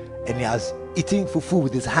and he has eaten fufu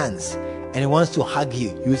with his hands and he wants to hug you,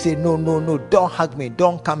 you say, no, don't hug me,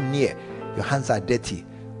 don't come near, your hands are dirty.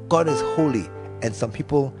 God is holy, and some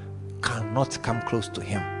people cannot come close to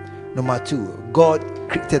him. Number 2, God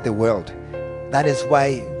created the world. That is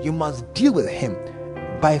why you must deal with him.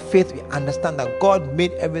 By faith, we understand that God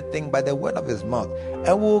made everything by the word of his mouth,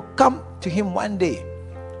 and we'll come to him one day.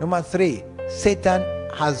 Number 3, Satan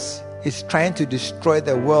is trying to destroy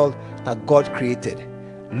the world that God created.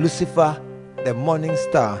 Lucifer, the morning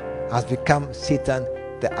star, has become Satan,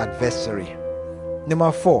 the adversary. Number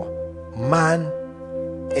 4, man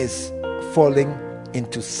is falling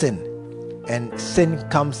into sin, and sin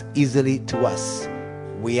comes easily to us.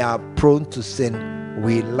 We are prone to sin.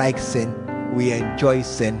 We like sin. We enjoy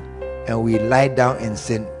sin, and we lie down in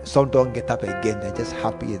sin. Some don't get up again. They're just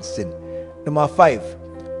happy in sin. Number 5,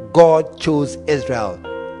 God chose Israel.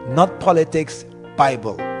 Not politics,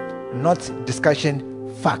 Bible. Not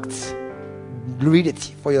discussion, facts. Read it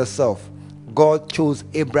for yourself. God chose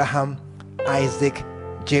Abraham, Isaac,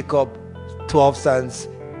 Jacob, 12 sons,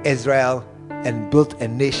 Israel, and built a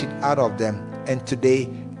nation out of them. And today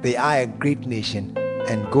they are a great nation.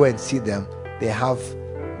 And go and see them. They have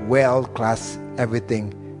world-class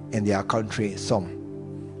everything in their country.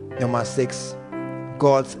 Number 6,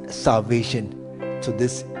 God's salvation to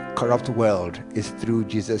this corrupt world is through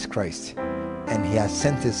Jesus Christ, and he has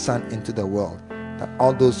sent his son into the world, that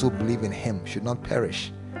all those who believe in him should not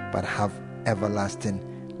perish but have everlasting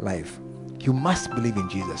life. You must believe in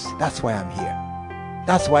Jesus. That's why I'm here.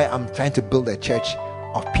 That's why I'm trying to build a church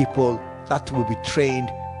of people that will be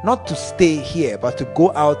trained not to stay here, but to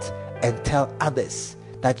go out and tell others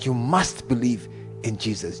that you must believe in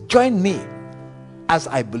Jesus. Join me as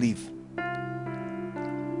I believe.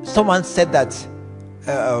 Someone said that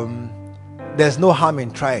there's no harm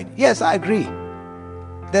in trying. Yes, I agree.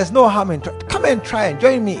 There's no harm in trying. Come and try and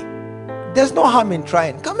join me. There's no harm in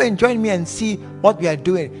trying. Come and join me and see what we are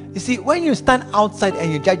doing. You see, when you stand outside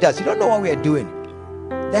and you judge us, you don't know what we are doing.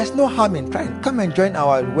 There's no harm in trying. Come and join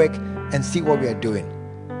our work and see what we are doing.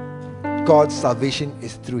 God's salvation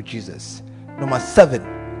is through Jesus. Number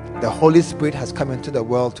 7, the Holy Spirit has come into the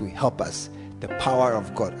world to help us. The power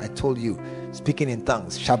of God. I told you, speaking in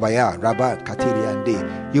tongues, Shabaya, Rabba, Katiri, and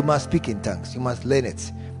Day. You must speak in tongues. You must learn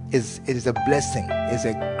it. It is a blessing. It's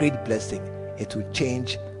a great blessing. It will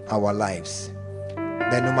change our lives.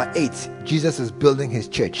 Then number 8, Jesus is building his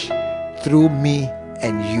church through me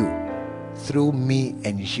and you. Through me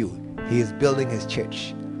and you. He is building his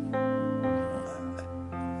church.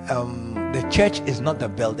 The church is not the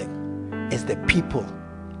building. It's the people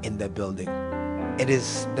in the building. It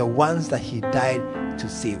is the ones that he died to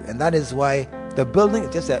save. And that is why the building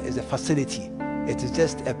is a facility. It is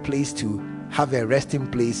just a place to have a resting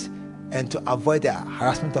place and to avoid the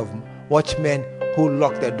harassment of watchmen who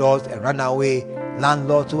lock the doors and run away,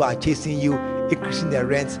 landlords who are chasing you, increasing their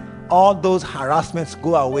rents. All those harassments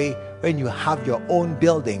go away when you have your own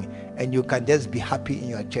building and you can just be happy in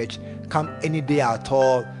your church, come any day at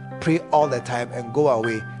all, pray all the time and go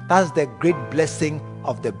away. That's the great blessing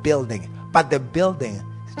of the building. But the building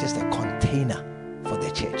is just a container for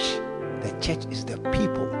the church. The church is the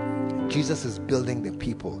people. Jesus is building the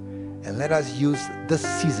people. And let us use this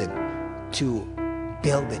season to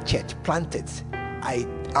build the church. Plant it. I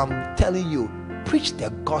am telling you, preach the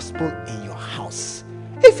gospel in your house.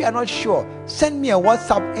 If you are not sure, send me a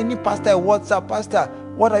WhatsApp. Any pastor, a WhatsApp, pastor,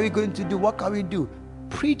 what are we going to do? What can we do?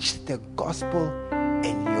 Preach the gospel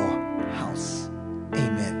in your house.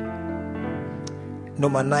 Amen.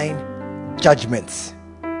 Number 9, judgments.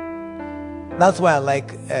 That's why I like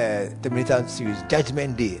the militant series,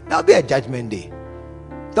 Judgment Day. There'll be a judgment day.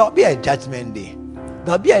 There'll be a judgment day.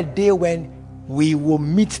 There'll be a day when we will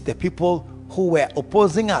meet the people who were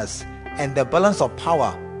opposing us, and the balance of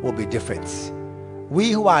power will be different.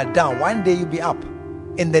 We who are down, one day you'll be up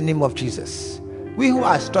in the name of Jesus. We who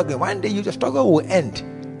are struggling, one day your struggle will end.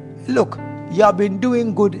 Look, you have been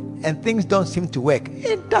doing good and things don't seem to work.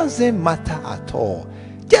 It doesn't matter at all.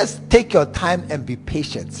 Just take your time and be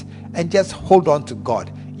patient and just hold on to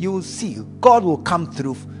God. You will see God will come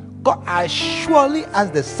through. God, as surely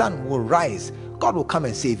as the sun will rise, God will come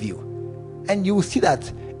and save you. And you will see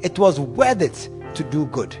that it was worth it to do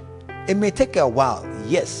good. It may take a while,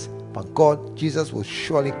 yes, but God, Jesus will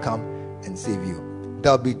surely come and save you.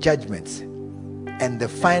 There will be judgments. And the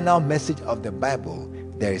final message of the Bible,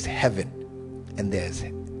 there is heaven and there's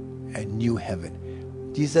a new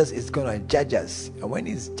heaven. Jesus is going to judge us. And when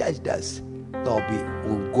he's judged us,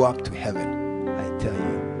 we'll go up to heaven. I tell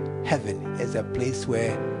you, heaven is a place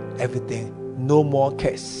where everything, no more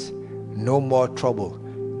curse, no more trouble,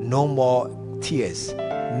 no more tears,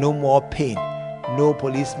 no more pain, no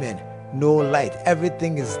policemen, no light.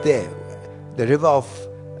 Everything is there. The river of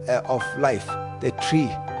life, the tree,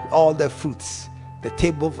 all the fruits, the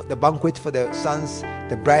table, the banquet for the sons,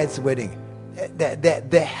 the bride's wedding,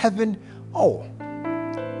 the heaven. Oh,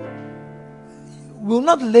 we'll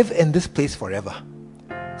not live in this place forever.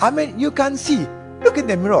 I mean, you can see. Look in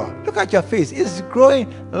the mirror. Look at your face. It's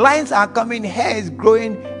growing. Lines are coming. Hair is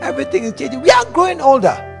growing. Everything is changing. We are growing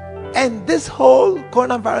older. And this whole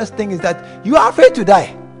coronavirus thing is that you are afraid to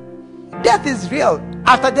die. Death is real.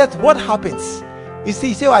 After death, what happens? You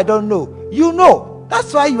say, I don't know. You know.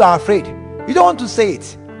 That's why you are afraid. You don't want to say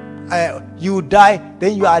it. You die,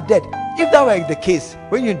 then you are dead. If that were the case,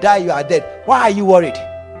 when you die, you are dead. Why are you worried?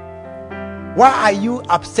 Why are you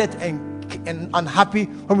upset and unhappy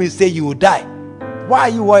when we say you will die? Why are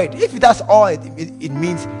you worried? If that's all it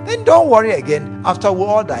means, then don't worry again. After we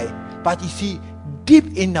all die. But you see,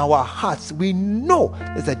 deep in our hearts, we know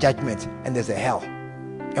there's a judgment and there's a hell.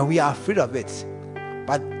 And we are afraid of it.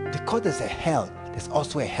 But because there's a hell, there's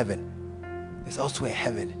also a heaven. There's also a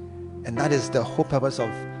heaven. And that is the whole purpose of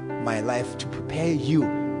my life, to prepare you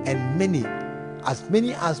and many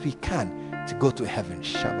as we can to go to heaven.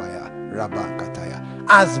 Shabaya, Rabba Kataya.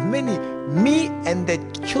 As many, me and the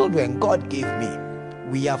children God gave me,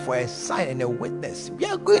 we are for a sign and a witness. We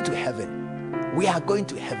are going to heaven. We are going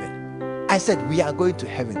to heaven. I said we are going to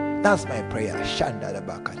heaven. That's my prayer. Shanda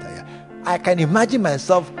Rabba Kataya. I can imagine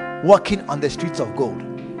myself walking on the streets of gold.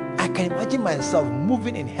 I can imagine myself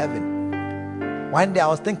moving in heaven. One day I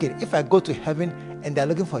was thinking, if I go to heaven and they're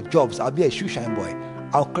looking for jobs, I'll be a shoe shine boy.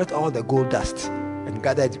 I'll collect all the gold dust and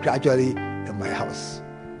gather it gradually in my house.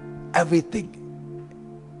 Everything.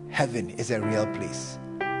 Heaven is a real place.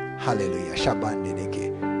 Hallelujah. Shaban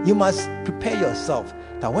Dedeke. You must prepare yourself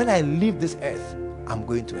that when I leave this earth, I'm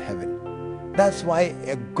going to heaven. That's why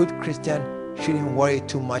a good Christian shouldn't worry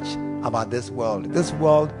too much about this world. This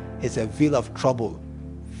world is a veil of trouble.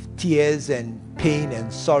 Tears and pain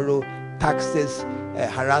and sorrow, taxes,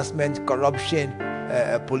 harassment, corruption,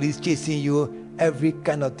 police chasing you, every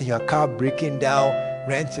kind of thing, your car breaking down,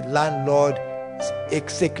 rent, landlord,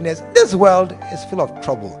 sickness. This world is full of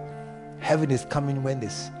trouble. Heaven is coming when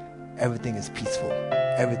everything is peaceful,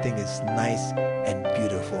 everything is nice and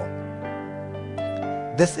beautiful.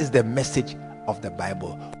 This is the message of the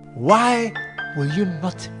Bible. Why will you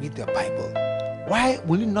not read the Bible? Why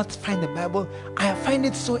will you not find the Bible? I find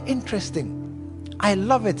it so interesting. I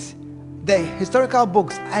love it. The historical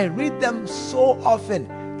books, I read them so often.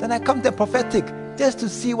 Then I come to the prophetic just to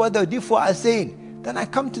see what the Odifo are saying. Then I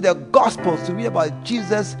come to the Gospels to read about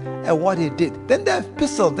Jesus and what he did. Then the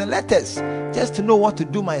epistles, the letters, just to know what to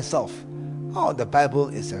do myself. Oh, the Bible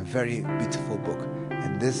is a very beautiful book.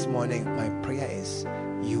 And this morning, my prayer is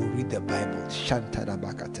you read the Bible. Shantada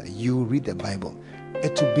Bakata. You read the Bible.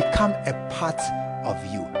 It will become a part of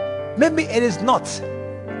you. Maybe it is not,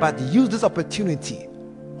 but use this opportunity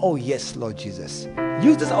Oh, yes, Lord Jesus.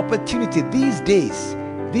 Use this opportunity these days,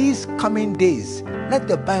 these coming days. Let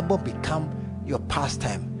the Bible become your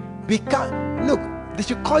pastime. Look, they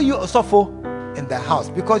should call you Osofo in the house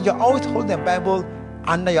because you're always holding the Bible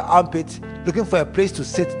under your armpit, looking for a place to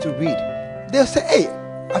sit to read. They'll say, hey,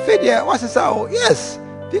 I feel here, what's this? Oh, yes,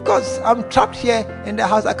 because I'm trapped here in the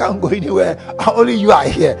house. I can't go anywhere. Only you are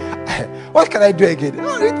here. What can I do again?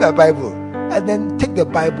 Oh, read the Bible. And then take the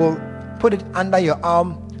Bible, put it under your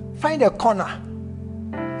arm, find a corner,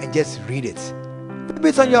 and just read it. Maybe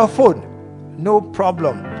it's on your phone. No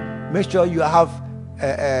problem. Make sure you have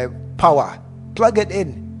power. Plug it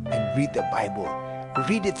in and read the Bible.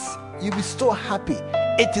 Read it. You'll be so happy.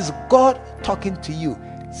 It is God talking to you,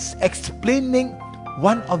 explaining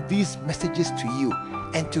one of these messages to you,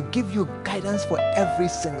 and to give you guidance for every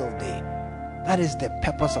single day. That is the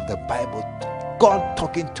purpose of the Bible. God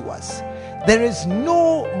talking to us. There is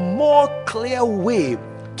no more clear way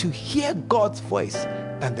to hear God's voice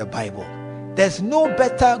than the Bible. There's no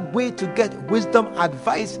better way to get wisdom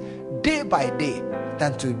advice day by day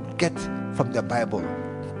than to get from the Bible.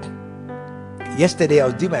 Yesterday I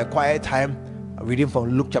was doing my quiet time reading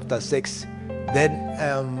from Luke chapter 6. Then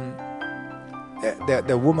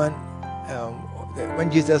the woman, when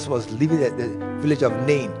Jesus was leaving the village of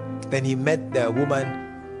Nain, then he met the woman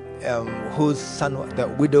whose son, the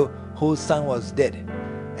widow whose son was dead.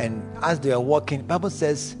 And as they were walking, the Bible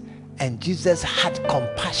says, and Jesus had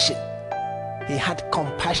compassion. He had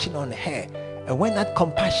compassion on her. And when that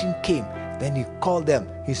compassion came, then he called them.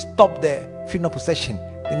 He stopped the funeral procession.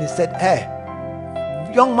 Then he said, hey,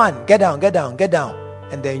 young man, get down, get down, get down.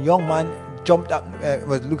 And the young man jumped up. It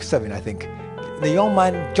was Luke 7, I think. The young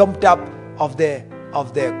man jumped up of the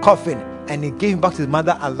coffin, and he gave him back to his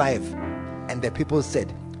mother alive. And the people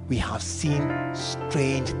said, we have seen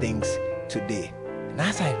strange things today. And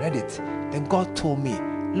as I read it, then God told me,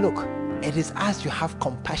 look, it is as you have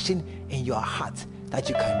compassion in your heart that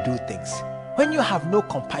you can do things. When you have no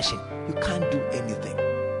compassion, you can't do anything.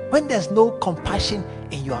 When there's no compassion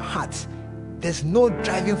in your heart, there's no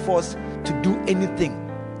driving force to do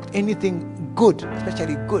anything good,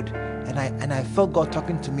 especially good. And I felt God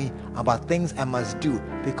talking to me about things I must do,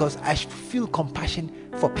 because I should feel compassion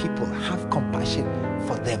for people, have compassion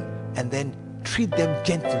for them, and then treat them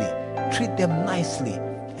gently, treat them nicely,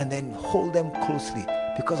 and then hold them closely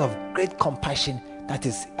because of great compassion that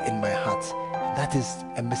is in my heart. That is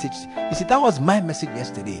a message. You see, that was my message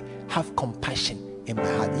yesterday. Have compassion in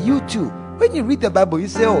my heart. You too, when you read the Bible, you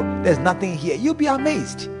say, oh, there's nothing here. You'll be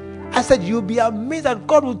amazed. I said you'll be amazed that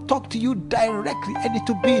God will talk to you directly, and it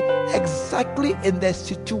will be exactly in the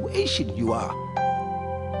situation you are.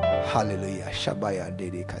 Hallelujah. Shabaya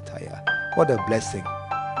Dede Kataya. What a blessing.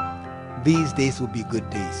 These days will be good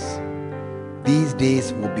days. These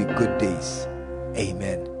days will be good days.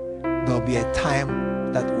 Amen. There will be a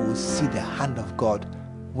time that we will see the hand of God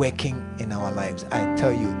working in our lives. I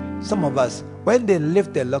tell you, some of us, when they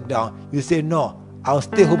lift the lockdown, you say, no, I'll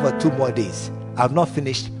stay home for 2 more days. I've not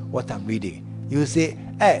finished what I'm reading. You say,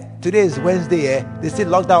 hey, today is Wednesday, they say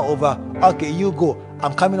lockdown over. Okay, you go.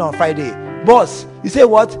 I'm coming on Friday. Boss, you say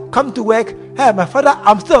what? Come to work. Hey, my father,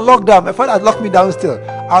 I'm still on lockdown. My father has locked me down still.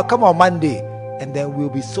 I'll come on Monday. And then we'll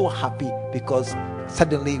be so happy because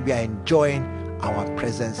suddenly we are enjoying our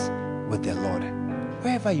presence with the Lord.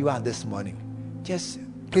 Wherever you are this morning, just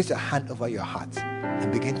place your hand over your heart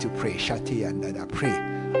and begin to pray. Shati and pray.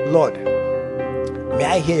 Lord, may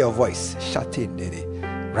I hear your voice. Shati and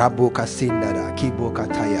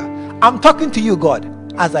I'm talking to you,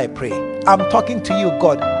 God, as I pray. I'm talking to you,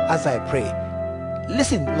 God, as I pray.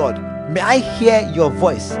 Listen, Lord, may I hear your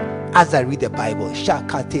voice as I read the Bible.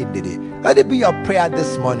 Let it be your prayer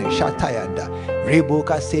this morning. Shatayanda.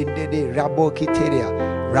 Reboka sendede rabokiteria.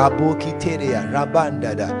 Rabokiteria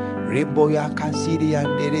rabandada. Reboya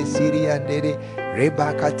kasiriandere siriandere.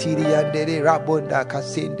 Rebaka tiriandere rabonda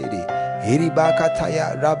kasendede.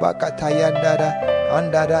 Hiribakataya rabakatayandada.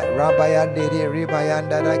 Andada rabayandere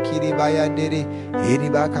ribayandada kiribayandere.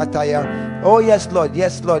 Hiribakataya. Oh yes, Lord,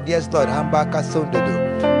 yes, Lord, yes, Lord. Hambaka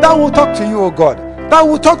sondodo. That will talk to you, oh God. That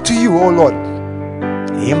will talk to you, oh Lord.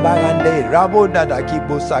 Imbagande rabondada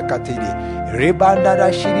kibosa katiri.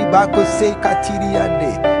 Rebandada shiribako se katiri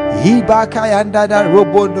ande. Hibakayandada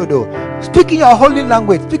robonodo. Speaking your holy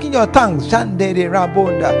language, speaking your tongues. Shandere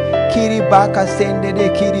rabonda. Kiribaka sendede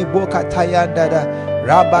kiriboka tayandada.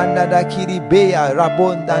 Rabandada kiribeya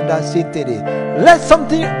rabondada sitere. Let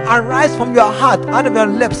something arise from your heart, out of your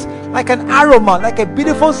lips, like an aroma, like a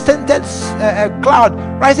beautiful scented cloud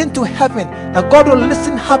rising to heaven. And God will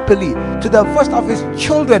listen happily to the voice of his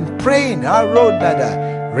children praying.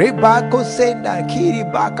 Arodada. Rebako Senda Kiri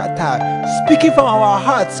Bakata. Speaking from our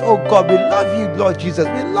hearts, oh God, we love you, Lord Jesus.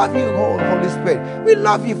 We love you, Holy Spirit. We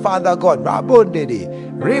love you, Father God. Rabondede.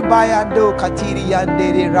 Rebayando Katiri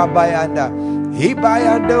Yandede Rabayanda.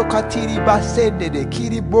 Hibayando Katiri Basendede.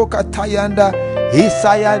 Kiri Boka Tayanda.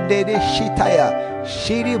 Hisayandede Shitaya.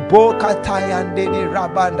 Shiri Boka Tayandede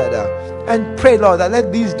Rabandada. And pray, Lord, that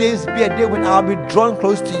let these days be a day when I'll be drawn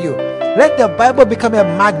close to you. Let the Bible become a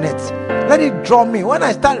magnet. Let it draw me. When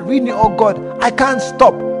I start reading, oh God, I can't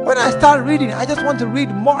stop. When I start reading, I just want to read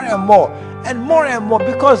more and more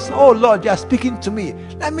because, oh Lord, you are speaking to me.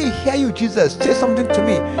 Let me hear you, Jesus. Say something to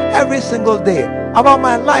me every single day about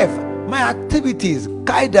my life, my activities,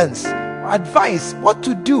 guidance, advice, what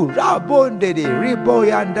to do. Rabondede,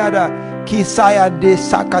 riboyandada, kisayande,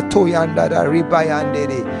 sakatoyandada,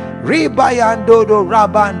 ribayandede, ribayandodo,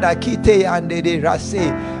 rabanda, kiteyandede,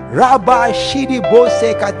 rase. Rabba shiri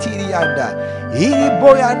bose katiri yanda, iri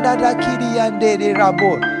boyanda da kiri yande de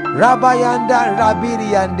rabo, rabayanda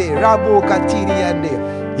rabiri yande, rabo katiri yande,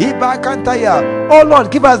 iba kantaya. Oh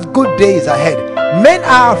Lord, give us good days ahead. Men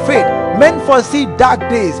are afraid. Men foresee dark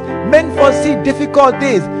days. Men foresee difficult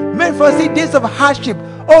days. Men foresee days of hardship.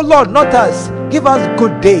 Oh Lord, not us. Give us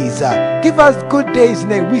good days. Give us good days in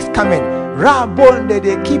the weeks coming. Rabonde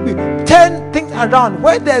de keep it. Turn things around.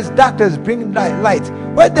 Where there's darkness, bring light.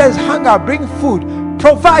 Where there's hunger, bring food.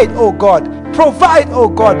 Provide, oh God. Provide, oh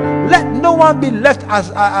God. Let no one be left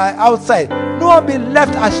as outside. No one be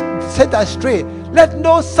left as set astray. Let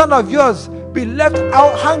no son of yours be left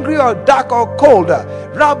out hungry or dark or cold.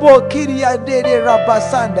 Rabo kiriyande de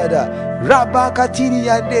rabasandada. Rabakatiri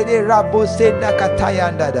de rabo senda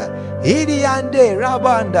katayandada. Hidiyande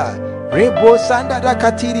rabanda. Rebo sandada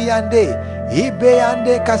katiri yande. Ibe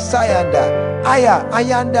yande kasayanda.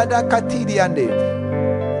 Ayanda da katiri yande.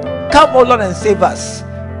 Come, O Lord, and save us.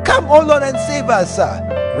 Come, O Lord, and save us.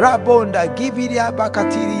 Rabonda, gividia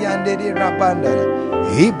bakatiri yande de rabanda.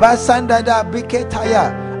 Ibasanda da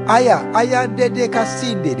biketaya. Ayande de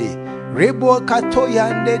kasinde de. Rebo kato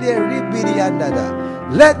yande de ribiri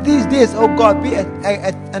yandada. Let these days, O God, be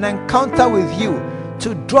an encounter with you,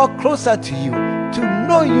 to draw closer to you, to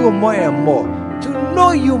know you more and more, to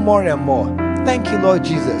know you more and more. Thank you, Lord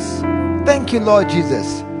Jesus. Thank you, Lord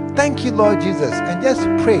Jesus. Thank you, Lord Jesus. And just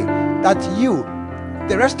pray that you,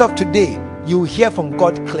 the rest of today, you hear from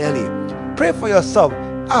God clearly. Pray for yourself.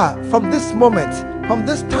 From this moment, from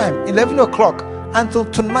this time, 11 o'clock until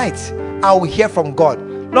tonight, I will hear from God.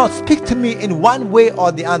 Lord, speak to me in one way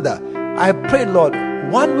or the other. I pray, Lord,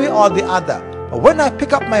 one way or the other. When I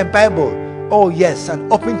pick up my Bible, oh yes,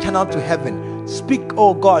 an open channel to heaven. Speak,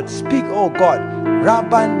 oh God. Speak, oh God.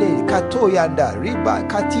 Rabande katoyanda riba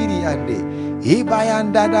katiri yande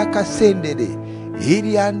ibayanda da kasende de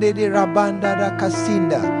iriande de rabanda da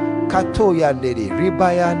kasinda katoyande de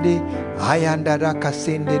ribayande ayanda da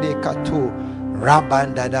kasende de kato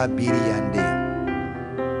rabanda da biriyande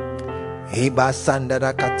ibasanda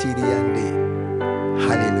da katiri yande.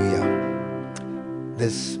 Hallelujah.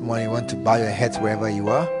 This morning you want to bow your heads wherever you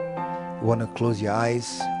are. You want to close your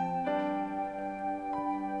eyes.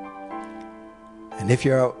 And if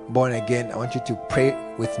you're born again, I want you to pray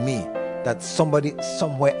with me that somebody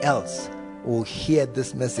somewhere else will hear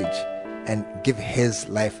this message and give his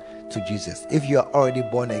life to Jesus. If you are already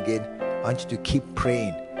born again, I want you to keep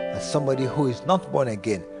praying that somebody who is not born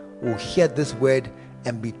again will hear this word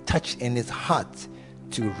and be touched in his heart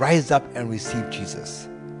to rise up and receive Jesus.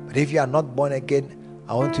 But if you are not born again,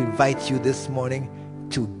 I want to invite you this morning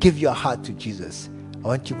to give your heart to Jesus. I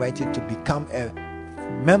want to invite you to become a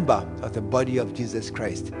member of the body of Jesus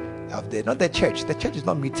Christ, not the church. The church is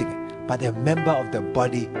not meeting, but a member of the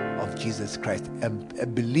body of Jesus Christ, a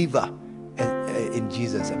believer in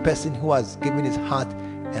Jesus, a person who has given his heart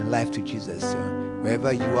and life to Jesus. So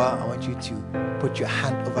wherever you are, I want you to put your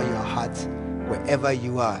hand over your heart. Wherever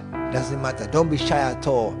you are, doesn't matter. Don't be shy at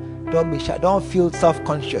all. Don't be shy. Don't feel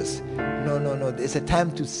self-conscious. No. It's a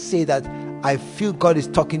time to say that I feel God is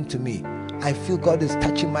talking to me. I feel God is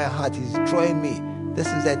touching my heart. He's drawing me. This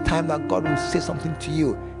is a time that God will say something to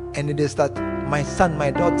you. And it is that, my son, my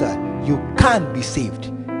daughter, you can be saved.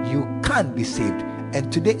 You can be saved. And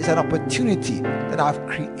today is an opportunity that I've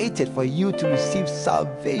created for you to receive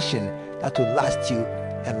salvation that will last you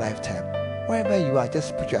a lifetime. Wherever you are,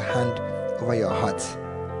 just put your hand over your heart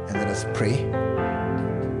and let us pray.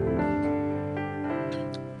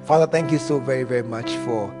 Father, thank you so very, very much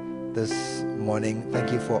for this morning.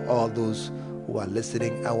 Thank you for all those who are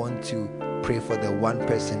listening. I want to pray for the one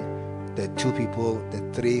person, the two people, the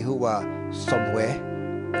three who are somewhere,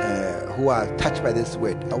 who are touched by this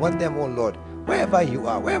word. I want them, oh Lord, wherever you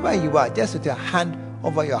are, just with your hand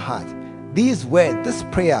over your heart, These words, this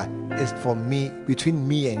prayer is for me, between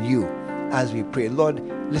me and you as we pray. Lord,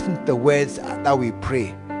 listen to the words that we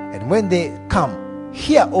pray. And when they come,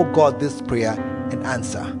 hear, oh God, this prayer and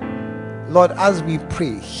answer. Lord, as we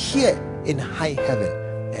pray, hear in high heaven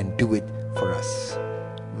and do it for us.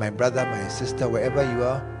 My brother, my sister, wherever you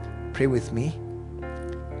are, pray with me.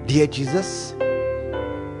 Dear Jesus,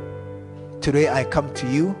 today I come to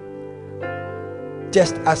you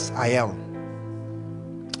just as I am.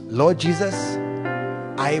 Lord Jesus,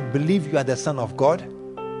 I believe you are the Son of God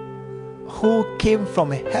who came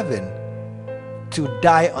from heaven to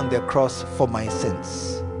die on the cross for my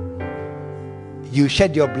sins. You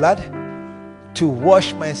shed your blood to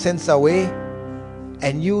wash my sins away,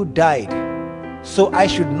 and you died so I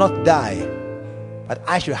should not die, but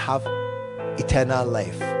I should have eternal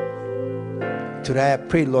life. Today I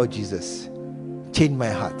pray, Lord Jesus, change my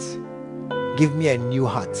heart. Give me a new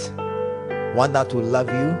heart, one that will love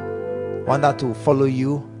you, one that will follow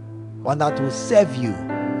you, one that will serve you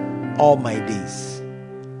all my days.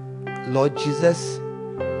 Lord Jesus,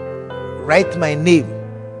 write my name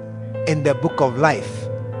in the book of life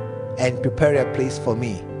and prepare a place for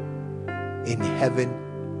me in heaven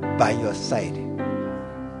by your side.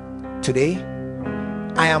 Today,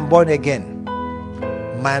 I am born again.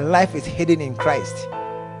 My life is hidden in Christ,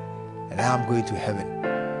 and I am going to heaven.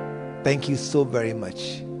 Thank you so very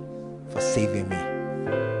much for saving me.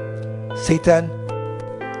 Satan,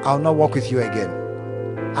 I'll not walk with you again.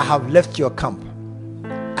 I have left your camp.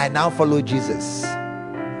 I now follow Jesus,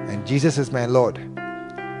 and Jesus is my Lord,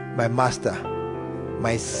 my Master,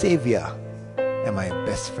 my Savior, and my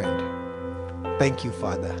best friend. Thank you,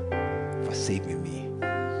 Father, for saving me.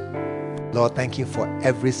 Lord, thank you for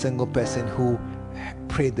every single person who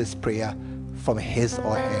prayed this prayer from his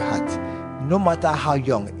or her heart. No matter how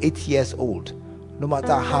young, 8 years old, no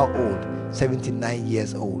matter how old, 79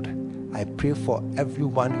 years old, I pray for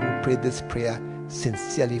everyone who prayed this prayer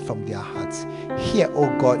sincerely from their hearts. Hear, O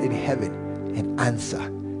God in heaven, and answer.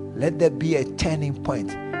 Let there be a turning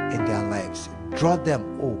point in their lives. Draw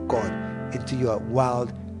them, O God, into your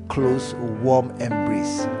wild, close, warm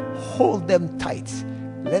embrace. Hold them tight.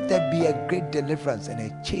 Let there be a great deliverance and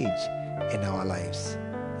a change in our lives.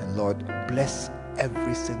 And Lord, bless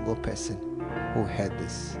every single person who heard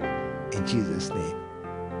this. In Jesus' name,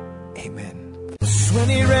 amen. When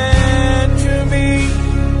he ran to me,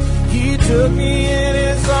 he took me in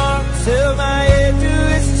his arms, held my head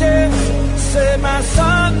to his chest, said, my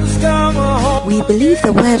son's come home. We believe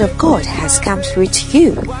the word of God has come through to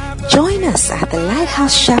you. Join us at the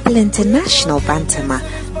Lighthouse Chapel International, Bantama,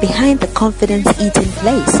 behind the Confidence Eating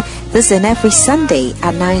Place. This is every Sunday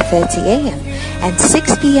at 9:30 a.m. and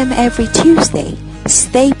 6 p.m. every Tuesday.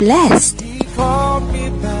 Stay blessed. He called me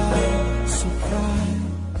back.